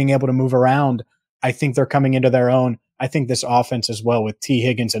Burrow being able to move around. I think they're coming into their own. I think this offense as well with T.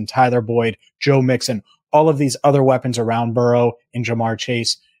 Higgins and Tyler Boyd, Joe Mixon, all of these other weapons around Burrow and Jamar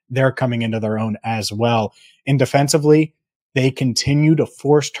Chase, they're coming into their own as well. And defensively, they continue to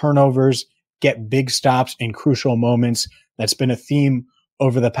force turnovers, get big stops in crucial moments. That's been a theme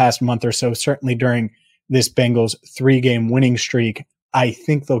over the past month or so, certainly during this Bengals 3-game winning streak. I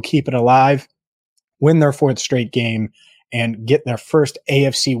think they'll keep it alive, win their 4th straight game, and get their first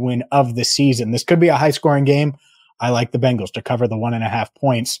AFC win of the season. This could be a high-scoring game. I like the Bengals to cover the 1.5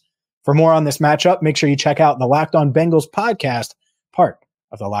 points. For more on this matchup, make sure you check out the Locked On Bengals podcast, part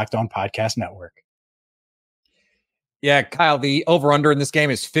of the Locked On Podcast Network. Yeah, Kyle, the over-under in this game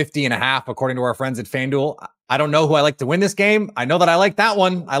is 50.5, according to our friends at FanDuel. I don't know who I like to win this game. I know that I like that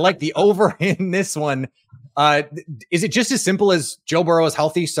one. I like the over in this one. Is it just as simple as Joe Burrow is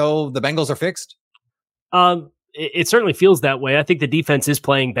healthy, so the Bengals are fixed? It certainly feels that way. I think the defense is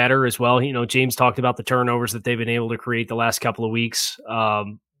playing better as well. You know, James talked about the turnovers that they've been able to create the last couple of weeks.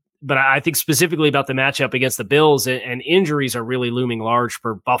 But I think specifically about the matchup against the Bills, and injuries are really looming large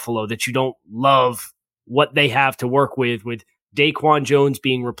for Buffalo, that you don't love what they have to work with Daquan Jones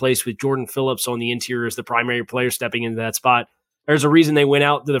being replaced with Jordan Phillips on the interior as the primary player stepping into that spot. There's a reason they went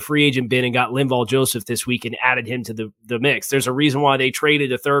out to the free agent bin and got Linval Joseph this week and added him to the mix. There's a reason why they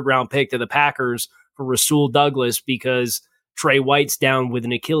traded a 3rd-round pick to the Packers for Rasul Douglas, because Trey White's down with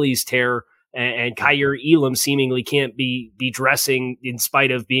an Achilles tear, and Kyer Elam seemingly can't be dressing in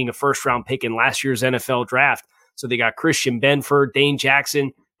spite of being a 1st-round pick in last year's NFL draft. So they got Christian Benford, Dane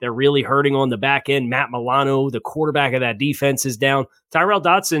Jackson. They're really hurting on the back end. Matt Milano, the quarterback of that defense, is down. Tyrell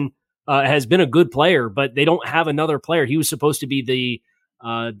Dodson has been a good player, but they don't have another player. He was supposed to be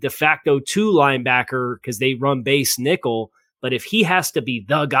the de facto 2 linebacker because they run base nickel. But if he has to be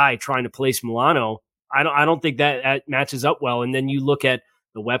the guy trying to place Milano, I don't think that matches up well. And then you look at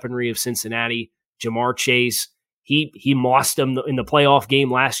the weaponry of Cincinnati, Jamar Chase. He mossed them in the playoff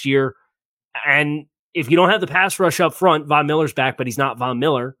game last year. And if you don't have the pass rush up front, Von Miller's back, but he's not Von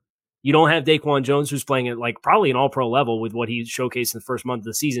Miller. You don't have Daquan Jones, who's playing at like probably an all-pro level with what he showcased in the first month of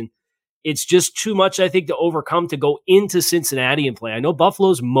the season. It's just too much, I think, to overcome to go into Cincinnati and play. I know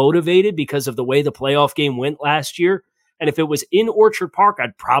Buffalo's motivated because of the way the playoff game went last year. And if it was in Orchard Park,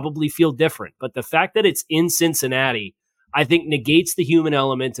 I'd probably feel different. But the fact that it's in Cincinnati, I think negates the human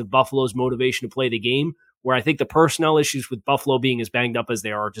element of Buffalo's motivation to play the game, where I think the personnel issues with Buffalo being as banged up as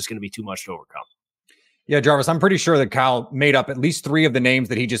they are just going to be too much to overcome. Yeah, Jarvis, I'm pretty sure that Kyle made up at least 3 of the names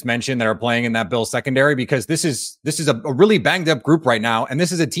that he just mentioned that are playing in that Bills secondary, because this is a really banged up group right now. And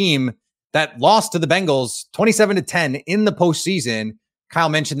this is a team that lost to the Bengals 27-10 in the postseason. Kyle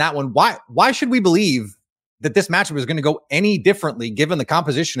mentioned that one. Why should we believe that this matchup is going to go any differently given the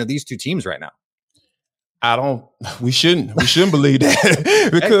composition of these two teams right now? We shouldn't believe that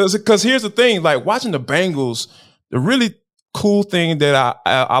because here's the thing, like watching the Bengals, the really cool thing that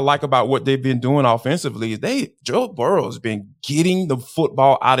I like about what they've been doing offensively is Joe Burrow has been getting the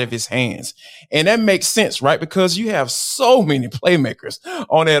football out of his hands. And that makes sense, right? Because you have so many playmakers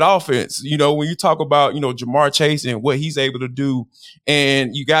on that offense. You know, when you talk about, Jamar Chase and what he's able to do,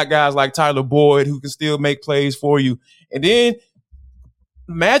 and you got guys like Tyler Boyd who can still make plays for you. And then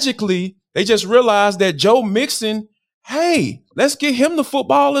magically, they just realized that Joe Mixon, hey, let's get him the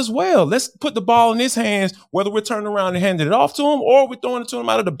football as well. Let's put the ball in his hands, whether we're turning around and handing it off to him or we're throwing it to him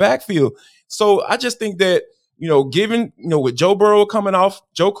out of the backfield. So I just think that, given, with Joe Burrow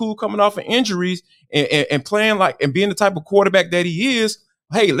Joe Cool coming off of injuries and playing and being the type of quarterback that he is,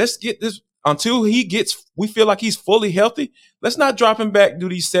 hey, let's get this until we feel like he's fully healthy. Let's not drop him back, do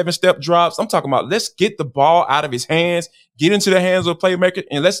these 7-step drops. I'm talking about let's get the ball out of his hands, get into the hands of the playmaker,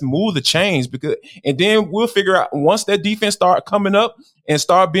 and let's move the chains. And then we'll figure out once that defense start coming up and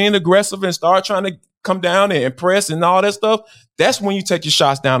start being aggressive and start trying to come down and press and all that stuff, that's when you take your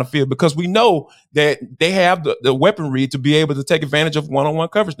shots down the field, because we know that they have the weaponry to be able to take advantage of one-on-one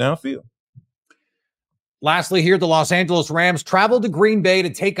coverage downfield. Lastly, here, the Los Angeles Rams traveled to Green Bay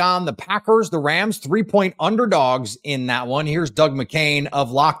to take on the Packers. The Rams 3-point underdogs in that one. Here's Doug McCain of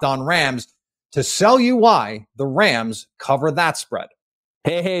Locked On Rams to sell you why the Rams cover that spread.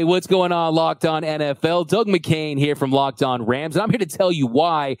 Hey, what's going on, Locked On NFL? Doug McCain here from Locked On Rams, and I'm here to tell you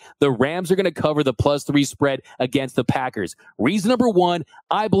why the Rams are going to cover the +3 spread against the Packers. Reason number one,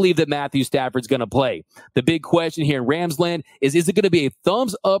 I believe that Matthew Stafford's going to play. The big question here in Ramsland is it going to be a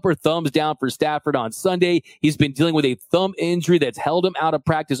thumbs up or thumbs down for Stafford on Sunday? He's been dealing with a thumb injury that's held him out of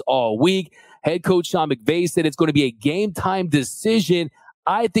practice all week. Head coach Sean McVay said it's going to be a game-time decision.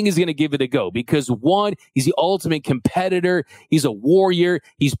 I think he's going to give it a go because, one, he's the ultimate competitor. He's a warrior.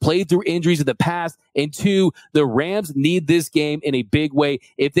 He's played through injuries in the past. And two, the Rams need this game in a big way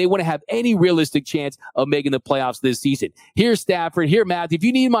if they want to have any realistic chance of making the playoffs this season. Here's Stafford. Here, Matthew. If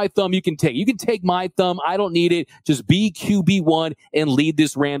you need my thumb, you can take it. You can take my thumb. I don't need it. Just be QB1 and lead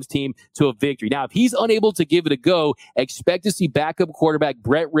this Rams team to a victory. Now, if he's unable to give it a go, expect to see backup quarterback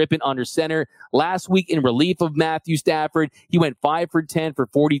Brett Rippon under center. Last week, in relief of Matthew Stafford, he went 5 for 10 for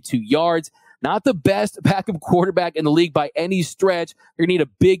 42 yards. Not the best backup quarterback in the league by any stretch. You're going to need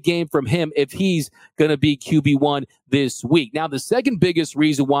a big game from him if he's going to be QB1 this week. Now, the second biggest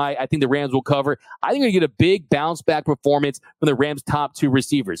reason why I think the Rams will cover, I think they're going to get a big bounce back performance from the Rams' top two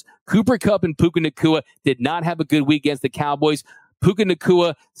receivers. Cooper Kupp and Puka Nacua did not have a good week against the Cowboys. Puka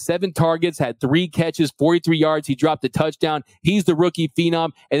Nacua, 7 targets, had 3 catches, 43 yards. He dropped a touchdown. He's the rookie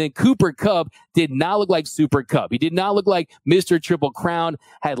phenom. And then Cooper Kupp did not look like Super Kupp. He did not look like Mr. Triple Crown,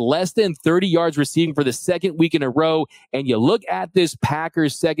 had less than 30 yards receiving for the second week in a row. And you look at this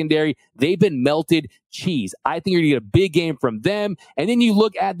Packers secondary, they've been melted cheese. I think you're going to get a big game from them. And then you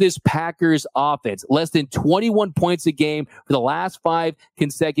look at this Packers offense, less than 21 points a game for the last 5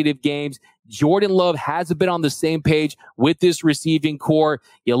 consecutive games. Jordan Love hasn't been on the same page with this receiving core.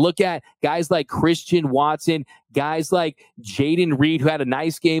 You look at guys like Christian Watson, guys like Jaden Reed, who had a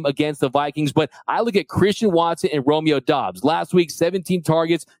nice game against the Vikings. But I look at Christian Watson and Romeo Doubs. Last week, 17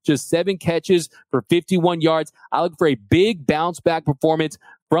 targets, just 7 catches for 51 yards. I look for a big bounce back performance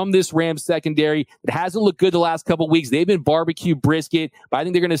from this Rams secondary. It hasn't looked good the last couple of weeks. They've been barbecue brisket, but I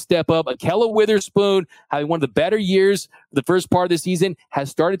think they're going to step up. Akella Witherspoon, having one of the better years for the first part of the season, has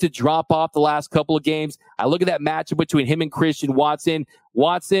started to drop off the last couple of games. I look at that matchup between him and Christian Watson.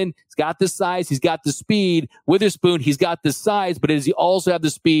 Watson, he's got the size, he's got the speed. Witherspoon, he's got the size, but does he also have the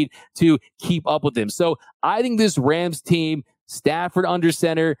speed to keep up with him? So I think this Rams team, Stafford under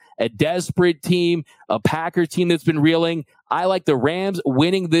center, a desperate team, a Packer team that's been reeling. I like the Rams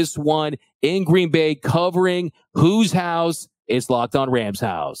winning this one in Green Bay, covering whose house? It's Locked On Rams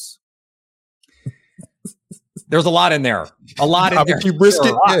house. There's a lot in there. A lot in there. Barbecue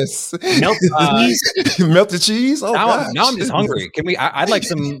brisket, yes. Melted cheese. Oh, now I'm just hungry. Can we? I'd like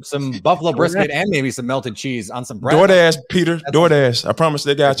some buffalo brisket and maybe some melted cheese on some bread. DoorDash, Peter. DoorDash. I promise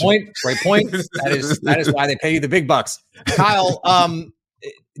they got you. Great point. That is why they pay you the big bucks, Kyle.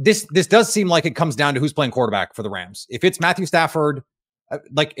 This does seem like it comes down to who's playing quarterback for the Rams. If it's Matthew Stafford,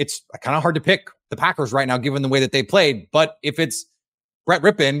 it's kind of hard to pick the Packers right now, given the way that they played. But if it's Brett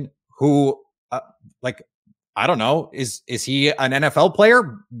Rippon, who I don't know, is he an NFL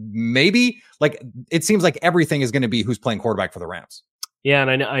player? Maybe. It seems like everything is going to be who's playing quarterback for the Rams. Yeah,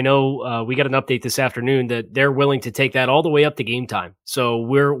 and I know we got an update this afternoon that they're willing to take that all the way up to game time. So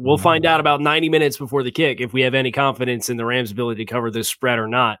we'll find out about 90 minutes before the kick if we have any confidence in the Rams' ability to cover this spread or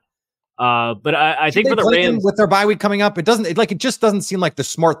not. But I think for the Rams, with their bye week coming up, it just doesn't seem like the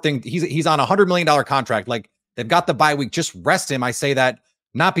smart thing. He's on a $100 million contract. They've got the bye week. Just rest him. I say that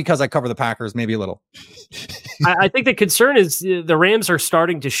not because I cover the Packers, maybe a little. I think the concern is the Rams are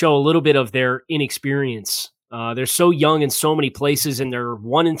starting to show a little bit of their inexperience. They're so young in so many places, and they're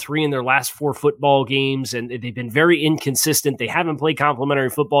 1-3 in their last 4 football games, and they've been very inconsistent. They haven't played complementary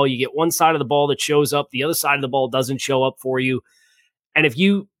football. You get one side of the ball that shows up, the other side of the ball doesn't show up for you. And if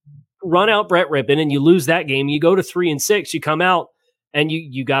you run out Brett Rippon and you lose that game, you go to 3-6, you come out, and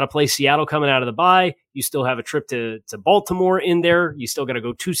you got to play Seattle coming out of the bye. You still have a trip to Baltimore in there. You still got to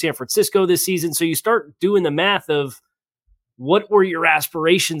go to San Francisco this season. So you start doing the math of what were your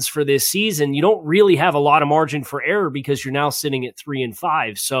aspirations for this season. You don't really have a lot of margin for error because you're now sitting at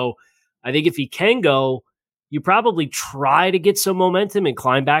 3-5. So I think if he can go, you probably try to get some momentum and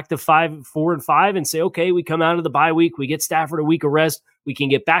climb back to 4-5 and say, okay, we come out of the bye week. We get Stafford a week of rest. We can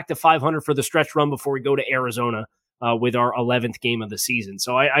get back to 500 for the stretch run before we go to Arizona with our 11th game of the season.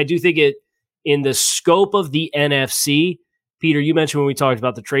 So I do think it, in the scope of the NFC, Peter, you mentioned when we talked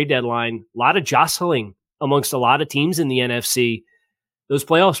about the trade deadline, a lot of jostling amongst a lot of teams in the NFC. Those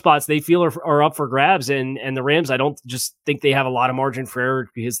playoff spots they feel are up for grabs, and the Rams, I don't just think they have a lot of margin for error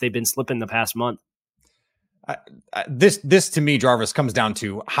because they've been slipping the past month. This to me, Jarvis, comes down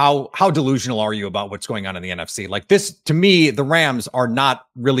to how delusional are you about what's going on in the NFC? This, to me, the Rams are not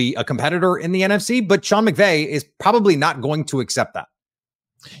really a competitor in the NFC, but Sean McVay is probably not going to accept that.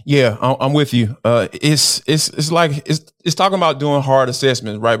 Yeah, I'm with you. It's like it's talking about doing hard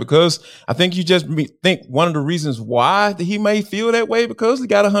assessments, right? Because I think you just think one of the reasons why that he may feel that way because he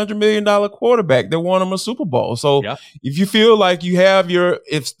got $100 million quarterback that won him a Super Bowl. So if you feel like you have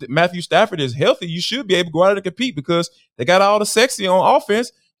if Matthew Stafford is healthy, you should be able to go out there and compete because they got all the sexy on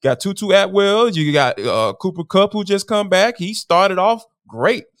offense. You got Tutu Atwell, you got Cooper Kupp who just come back. He started off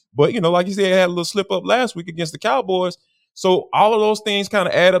great, but like you said, he had a little slip up last week against the Cowboys. So all of those things kind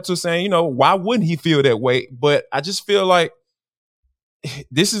of add up to saying, why wouldn't he feel that way? But I just feel like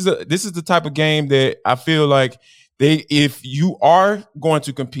this is the type of game that I feel like if you are going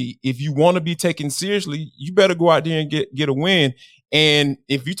to compete, if you want to be taken seriously, you better go out there and get a win. And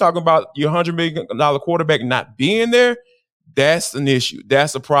if you're talking about your $100 million quarterback not being there, that's an issue.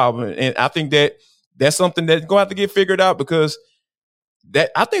 That's a problem. And I think that's something that's going to have to get figured out because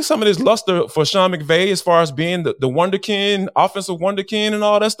I think some of this luster for Sean McVay as far as being the wonderkin, offensive wonderkin and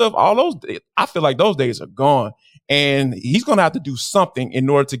all that stuff, I feel like those days are gone. And he's going to have to do something in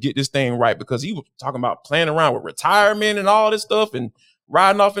order to get this thing right because he was talking about playing around with retirement and all this stuff and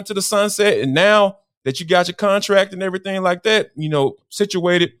riding off into the sunset. And now that you got your contract and everything like that,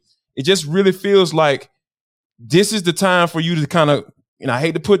 situated, it just really feels like this is the time for you to kind of, I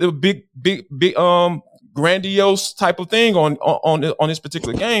hate to put the big, grandiose type of thing on this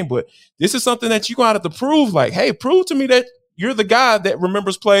particular game, but this is something that you're going to have to prove. Like, hey, prove to me that you're the guy that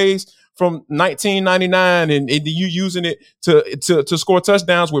remembers plays from 1999 and you using it to score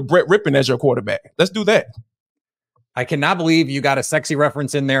touchdowns with Brett Rippon as your quarterback. Let's do that. I cannot believe you got a sexy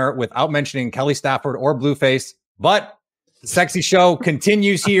reference in there without mentioning Kelly Stafford or Blueface, but the sexy show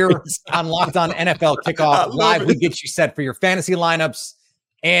continues here on Locked On NFL Kickoff Live. We get you set for your fantasy lineups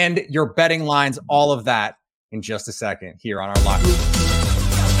and your betting lines, all of that in just a second here on our Locked On.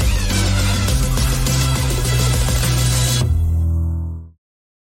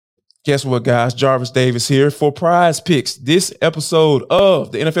 Guess what, guys? Jarvis Davis here for Prize Picks. This episode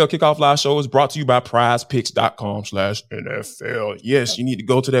of the NFL Kickoff Live Show is brought to you by prizepicks.com/NFL. Yes, you need to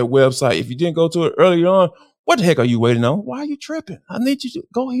go to that website. If you didn't go to it earlier on, what the heck are you waiting on? Why are you tripping? I need you to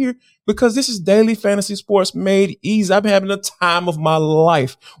go here because this is daily fantasy sports made easy. I've been having the time of my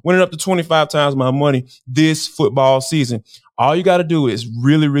life, winning up to 25 times my money this football season. All you got to do is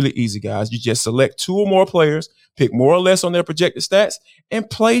really, really easy, guys. You just select two or more players, pick more or less on their projected stats, and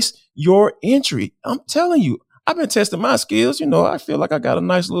place your entry. I'm telling you, I've been testing my skills. I feel like I got a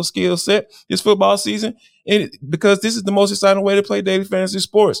nice little skill set this football season. And because this is the most exciting way to play daily fantasy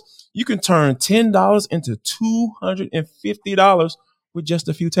sports, you can turn $10 into $250 with just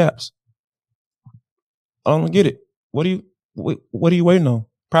a few taps. I don't get it. What are you waiting on?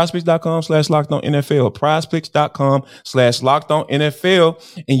 PrizePicks.com/LockedOnNFL.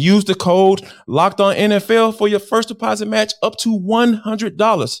 PrizePicks.com/LockedOnNFL and use the code LockedOnNFL for your first deposit match up to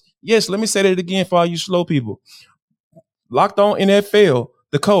 $100. Yes, let me say that again for all you slow people. LockedOnNFL,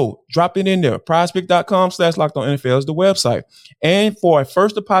 the code, drop it in there. PrizePicks.com/LockedOnNFL is the website. And for a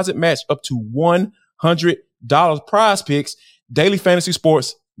first deposit match up to $100, Prize Picks, daily fantasy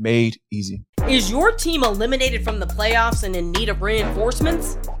sports made easy. Is your team eliminated from the playoffs and in need of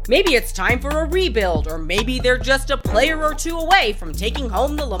reinforcements? Maybe it's time for a rebuild, or maybe they're just a player or two away from taking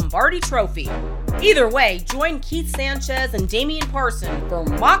home the Lombardi Trophy. Either way, join Keith Sanchez and Damian Parson for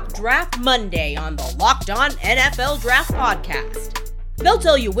Mock Draft Monday on the Locked On NFL Draft Podcast. They'll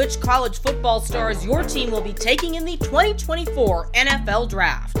tell you which college football stars your team will be taking in the 2024 NFL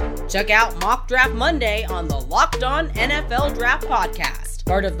Draft. Check out Mock Draft Monday on the Locked On NFL Draft Podcast,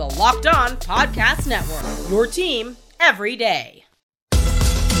 part of the Locked On Podcast Network, your team every day.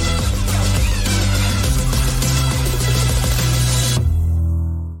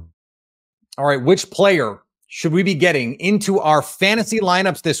 All right, which player should we be getting into our fantasy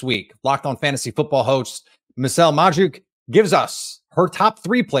lineups this week? Locked On Fantasy Football host Michelle Majuk gives us her top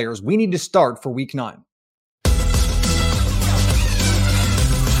 3 players we need to start for week 9.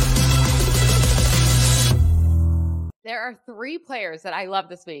 There are 3 players that I love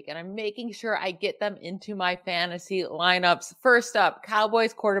this week, and I'm making sure I get them into my fantasy lineups. First up,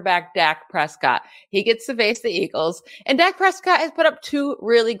 Cowboys quarterback Dak Prescott. He gets to face the Eagles, and Dak Prescott has put up 2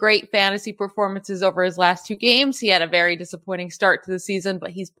 really great fantasy performances over his last 2 games. He had a very disappointing start to the season,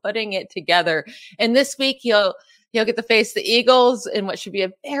 but he's putting it together. And this week, he'll get to face the Eagles in what should be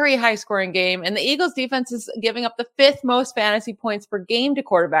a very high-scoring game. And the Eagles' defense is giving up the 5th most fantasy points per game to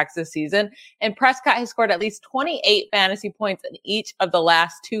quarterbacks this season. And Prescott has scored at least 28 fantasy points in each of the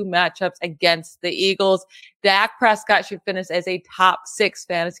last 2 matchups against the Eagles. Dak Prescott should finish as a top 6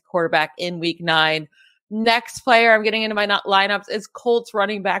 fantasy quarterback in week 9. Next player I'm getting into my lineups is Colts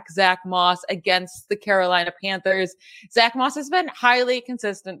running back Zach Moss against the Carolina Panthers. Zach Moss has been highly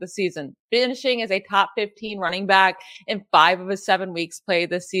consistent this season, finishing as a top 15 running back in 5 of his 7 weeks played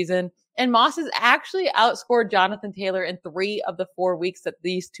this season. And Moss has actually outscored Jonathan Taylor in 3 of the 4 weeks that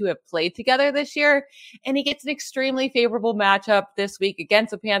these two have played together this year. And he gets an extremely favorable matchup this week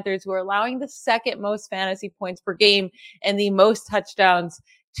against the Panthers, who are allowing the 2nd most fantasy points per game and the most touchdowns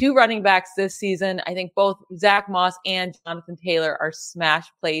to running backs this season. I think both Zach Moss and Jonathan Taylor are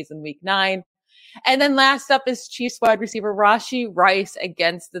smash plays in week 9. And then last up is Chiefs wide receiver Rashee Rice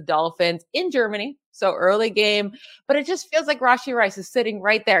against the Dolphins in Germany. So early game, but it just feels like Rashee Rice is sitting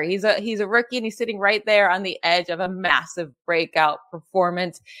right there. He's a rookie and he's sitting right there on the edge of a massive breakout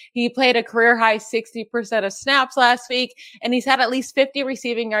performance. He played a career high 60% of snaps last week, and he's had at least 50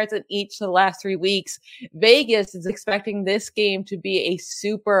 receiving yards in each of the last 3 weeks. Vegas is expecting this game to be a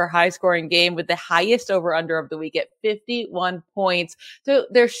super high scoring game with the highest over under of the week at 51 points. So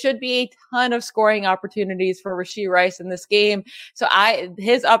there should be a ton of scoring opportunities for Rashee Rice in this game. So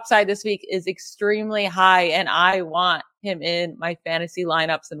his upside this week is extremely high, and I want him in my fantasy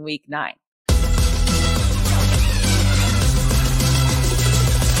lineups in week 9.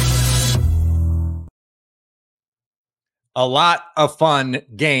 A lot of fun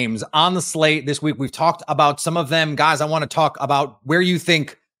games on the slate this week. We've talked about some of them. Guys, I want to talk about where you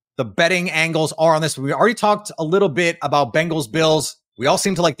think the betting angles are on this. We already talked a little bit about Bengals Bills. We all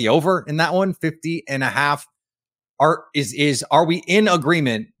seem to like the over in that one, 50.5. Are we in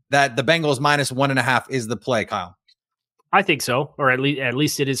agreement that the Bengals -1.5 is the play, Kyle? I think so, or at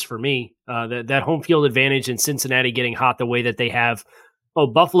least it is for me. That home field advantage in Cincinnati getting hot the way that they have. Oh,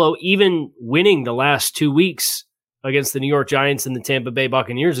 Buffalo even winning the last 2 weeks against the New York Giants and the Tampa Bay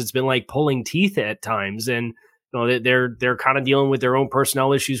Buccaneers. It's been like pulling teeth at times, and they're kind of dealing with their own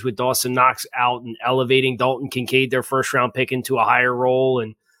personnel issues with Dawson Knox out and elevating Dalton Kincaid, their first round pick, into a higher role,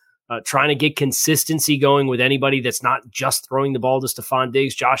 and trying to get consistency going with anybody that's not just throwing the ball to Stephon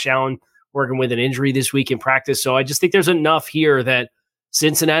Diggs. Josh Allen working with an injury this week in practice. So I just think there's enough here that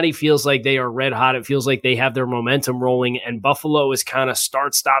Cincinnati feels like they are red hot. It feels like they have their momentum rolling, and Buffalo is kind of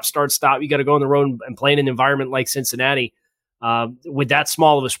start, stop. You got to go on the road and play in an environment like Cincinnati. With that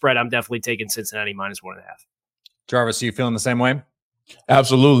small of a spread, I'm definitely taking Cincinnati -1.5. Jarvis, are you feeling the same way?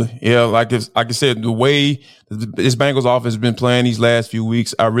 Absolutely. Yeah, like I said, the way this Bengals offense has been playing these last few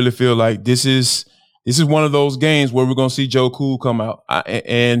weeks, I really feel like this is one of those games where we're going to see Joe Cool come out.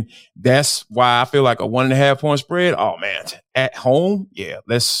 And that's why I feel like a 1.5 point spread. Oh man, at home. Yeah,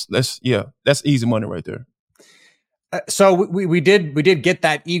 that's easy money right there. So we did get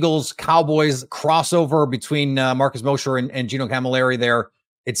that Eagles Cowboys crossover between Marcus Mosher and Gino Camilleri there.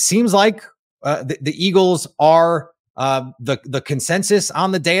 It seems like the Eagles are the consensus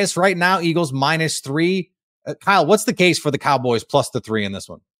on the dais right now. Eagles -3. Kyle, what's the case for the Cowboys plus the 3 in this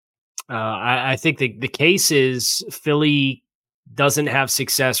one? I think the case is Philly doesn't have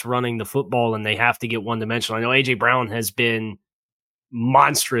success running the football, and they have to get one-dimensional. I know A.J. Brown has been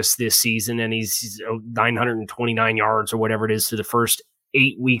monstrous this season, and he's 929 yards or whatever it is through the first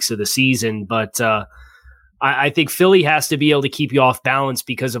 8 weeks of the season. But I think Philly has to be able to keep you off balance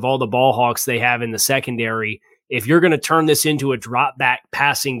because of all the ball hawks they have in the secondary. If you're going to turn this into a drop-back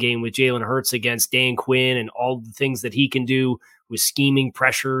passing game with Jalen Hurts against Dan Quinn and all the things that he can do with scheming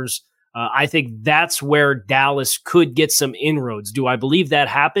pressures, I think that's where Dallas could get some inroads. Do I believe that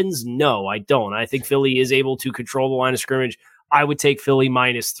happens? No, I don't. I think Philly is able to control the line of scrimmage. I would take Philly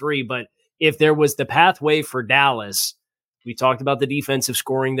 -3, but if there was the pathway for Dallas, we talked about the defensive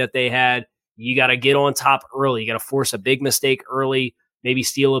scoring that they had. You got to get on top early. You got to force a big mistake early, maybe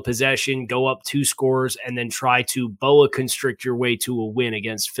steal a possession, go up 2 scores, and then try to boa constrict your way to a win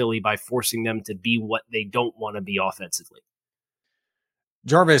against Philly by forcing them to be what they don't want to be offensively.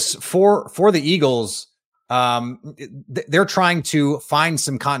 Jarvis, for the Eagles, they're trying to find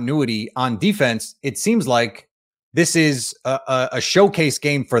some continuity on defense. It seems like this is a showcase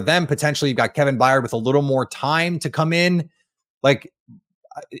game for them. Potentially, you've got Kevin Byard with a little more time to come in. Like,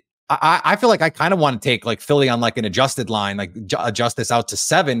 I feel like I kind of want to take like Philly on like an adjusted line, like adjust this out to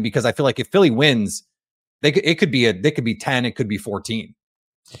 7, because I feel like if Philly wins, they could be 10, it could be 14.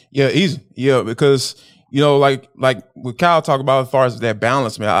 Yeah, easy. Yeah, because like what Kyle talked about as far as that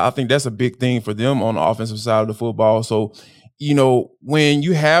balance, man, I think that's a big thing for them on the offensive side of the football. So, when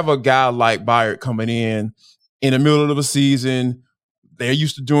you have a guy like Byard coming in the middle of the season, they're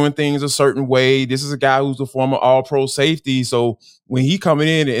used to doing things a certain way. This is a guy who's a former all-pro safety. So when he coming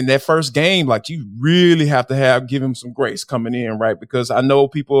in that first game, like, you really have to give him some grace coming in, right? Because I know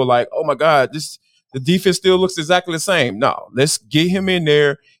people are like, oh my God, the defense still looks exactly the same. No, let's get him in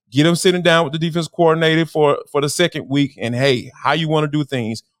there, get him sitting down with the defense coordinator for the second week. And hey, how you want to do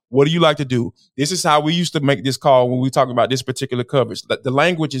things? What do you like to do? This is how we used to make this call when we were talking about this particular coverage. The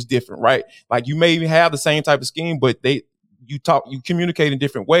language is different, right? Like you may have the same type of scheme, but you communicate in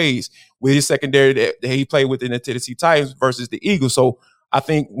different ways with his secondary that he played with in the Tennessee Titans versus the Eagles. So I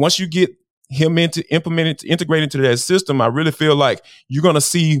think once you get him integrate into that system, I really feel like you're going to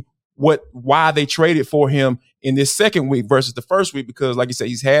see why they traded for him in this second week versus the first week, because like you said,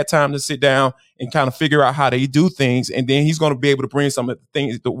 he's had time to sit down and kind of figure out how they do things. And then he's going to be able to bring some of the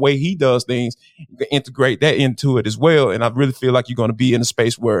things, the way he does things, integrate that into it as well. And I really feel like you're going to be in a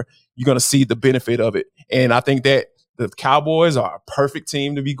space where you're going to see the benefit of it. And I think that the Cowboys are a perfect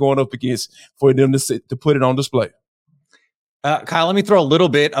team to be going up against for them to put it on display. Kyle, let me throw a little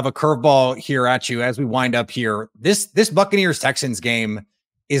bit of a curveball here at you as we wind up here. This Buccaneers-Texans game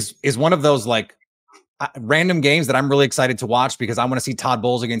is one of those like random games that I'm really excited to watch because I want to see Todd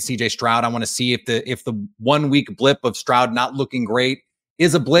Bowles against CJ Stroud. I want to see if the 1 week blip of Stroud not looking great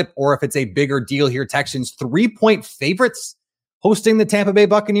is a blip or if it's a bigger deal here. Texans 3-point favorites hosting the Tampa Bay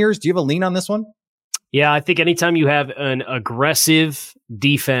Buccaneers. Do you have a lean on this one? Yeah, I think anytime you have an aggressive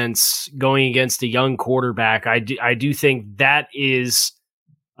defense going against a young quarterback, I do think that is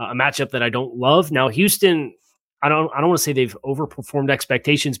a matchup that I don't love. Now, Houston, I don't want to say they've overperformed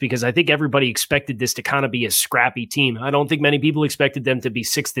expectations because I think everybody expected this to kind of be a scrappy team. I don't think many people expected them to be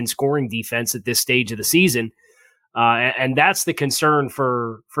sixth in scoring defense at this stage of the season. And that's the concern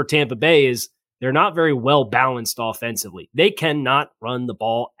for Tampa Bay is they're not very well balanced offensively. They cannot run the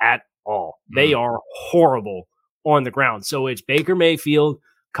ball at all. They are horrible on the ground. So it's Baker Mayfield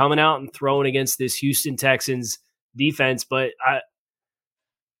coming out and throwing against this Houston Texans defense. But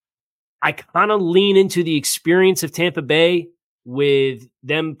I kind of lean into the experience of Tampa Bay with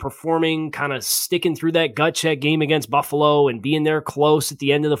them performing, kind of sticking through that gut check game against Buffalo and being there close at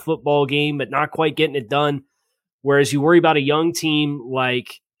the end of the football game, but not quite getting it done. Whereas you worry about a young team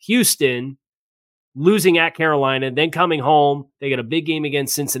like Houston losing at Carolina, then coming home, they got a big game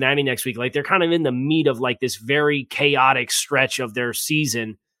against Cincinnati next week. Like they're kind of in the meat of like this very chaotic stretch of their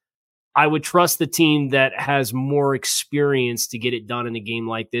season. I would trust the team that has more experience to get it done in a game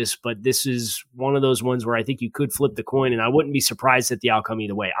like this, but this is one of those ones where I think you could flip the coin, and I wouldn't be surprised at the outcome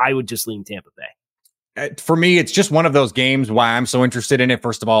either way. I would just lean Tampa Bay. For me, it's just one of those games why I'm so interested in it.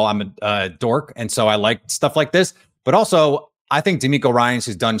 First of all, I'm a dork, and so I like stuff like this. But also, I think DeMeco Ryans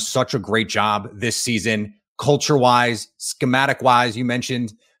has done such a great job this season, culture-wise, schematic-wise. You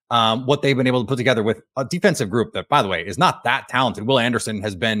mentioned what they've been able to put together with a defensive group that, by the way, is not that talented. Will Anderson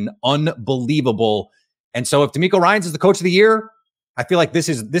has been unbelievable. And so if DeMeco Ryans is the coach of the year, I feel like this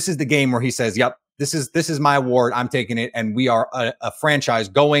is the game where he says, yep, this is my award. I'm taking it. And we are a franchise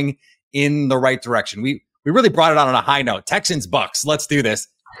going in the right direction. We really brought it on a high note. Texans Bucks. Let's do this.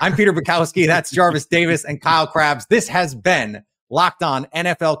 I'm Peter Bukowski. That's Jarvis Davis and Kyle Krabs. This has been Locked On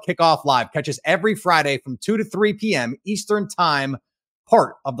NFL Kickoff Live. Catch us every Friday from 2 to 3 p.m. Eastern Time.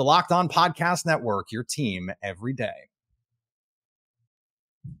 Part of the Locked On Podcast Network, your team every day.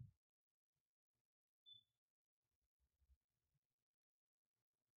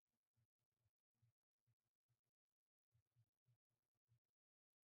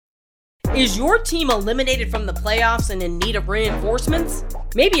 Is your team eliminated from the playoffs and in need of reinforcements?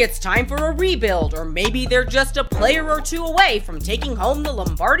 Maybe it's time for a rebuild, or maybe they're just a player or two away from taking home the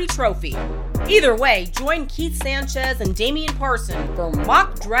Lombardi Trophy. Either way, join Keith Sanchez and Damian Parson for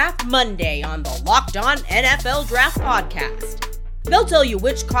Mock Draft Monday on the Locked On NFL Draft Podcast. They'll tell you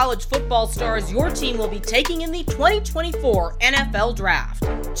which college football stars your team will be taking in the 2024 NFL Draft.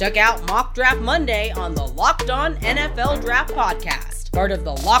 Check out Mock Draft Monday on the Locked On NFL Draft Podcast, part of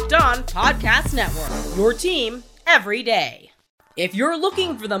the Locked On Podcast Network, your team every day. If you're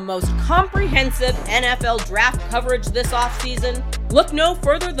looking for the most comprehensive NFL draft coverage this offseason, look no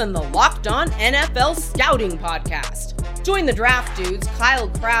further than the Locked On NFL Scouting Podcast. Join the draft dudes, Kyle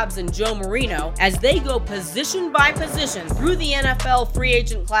Krabs and Joe Marino, as they go position by position through the NFL free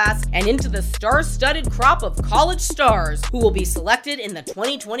agent class and into the star-studded crop of college stars who will be selected in the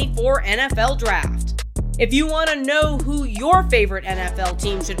 2024 NFL Draft. If you want to know who your favorite NFL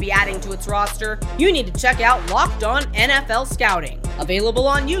team should be adding to its roster, you need to check out Locked On NFL Scouting, available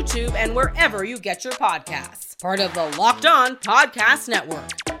on YouTube and wherever you get your podcasts. Part of the Locked On Podcast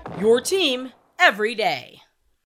Network, your team every day.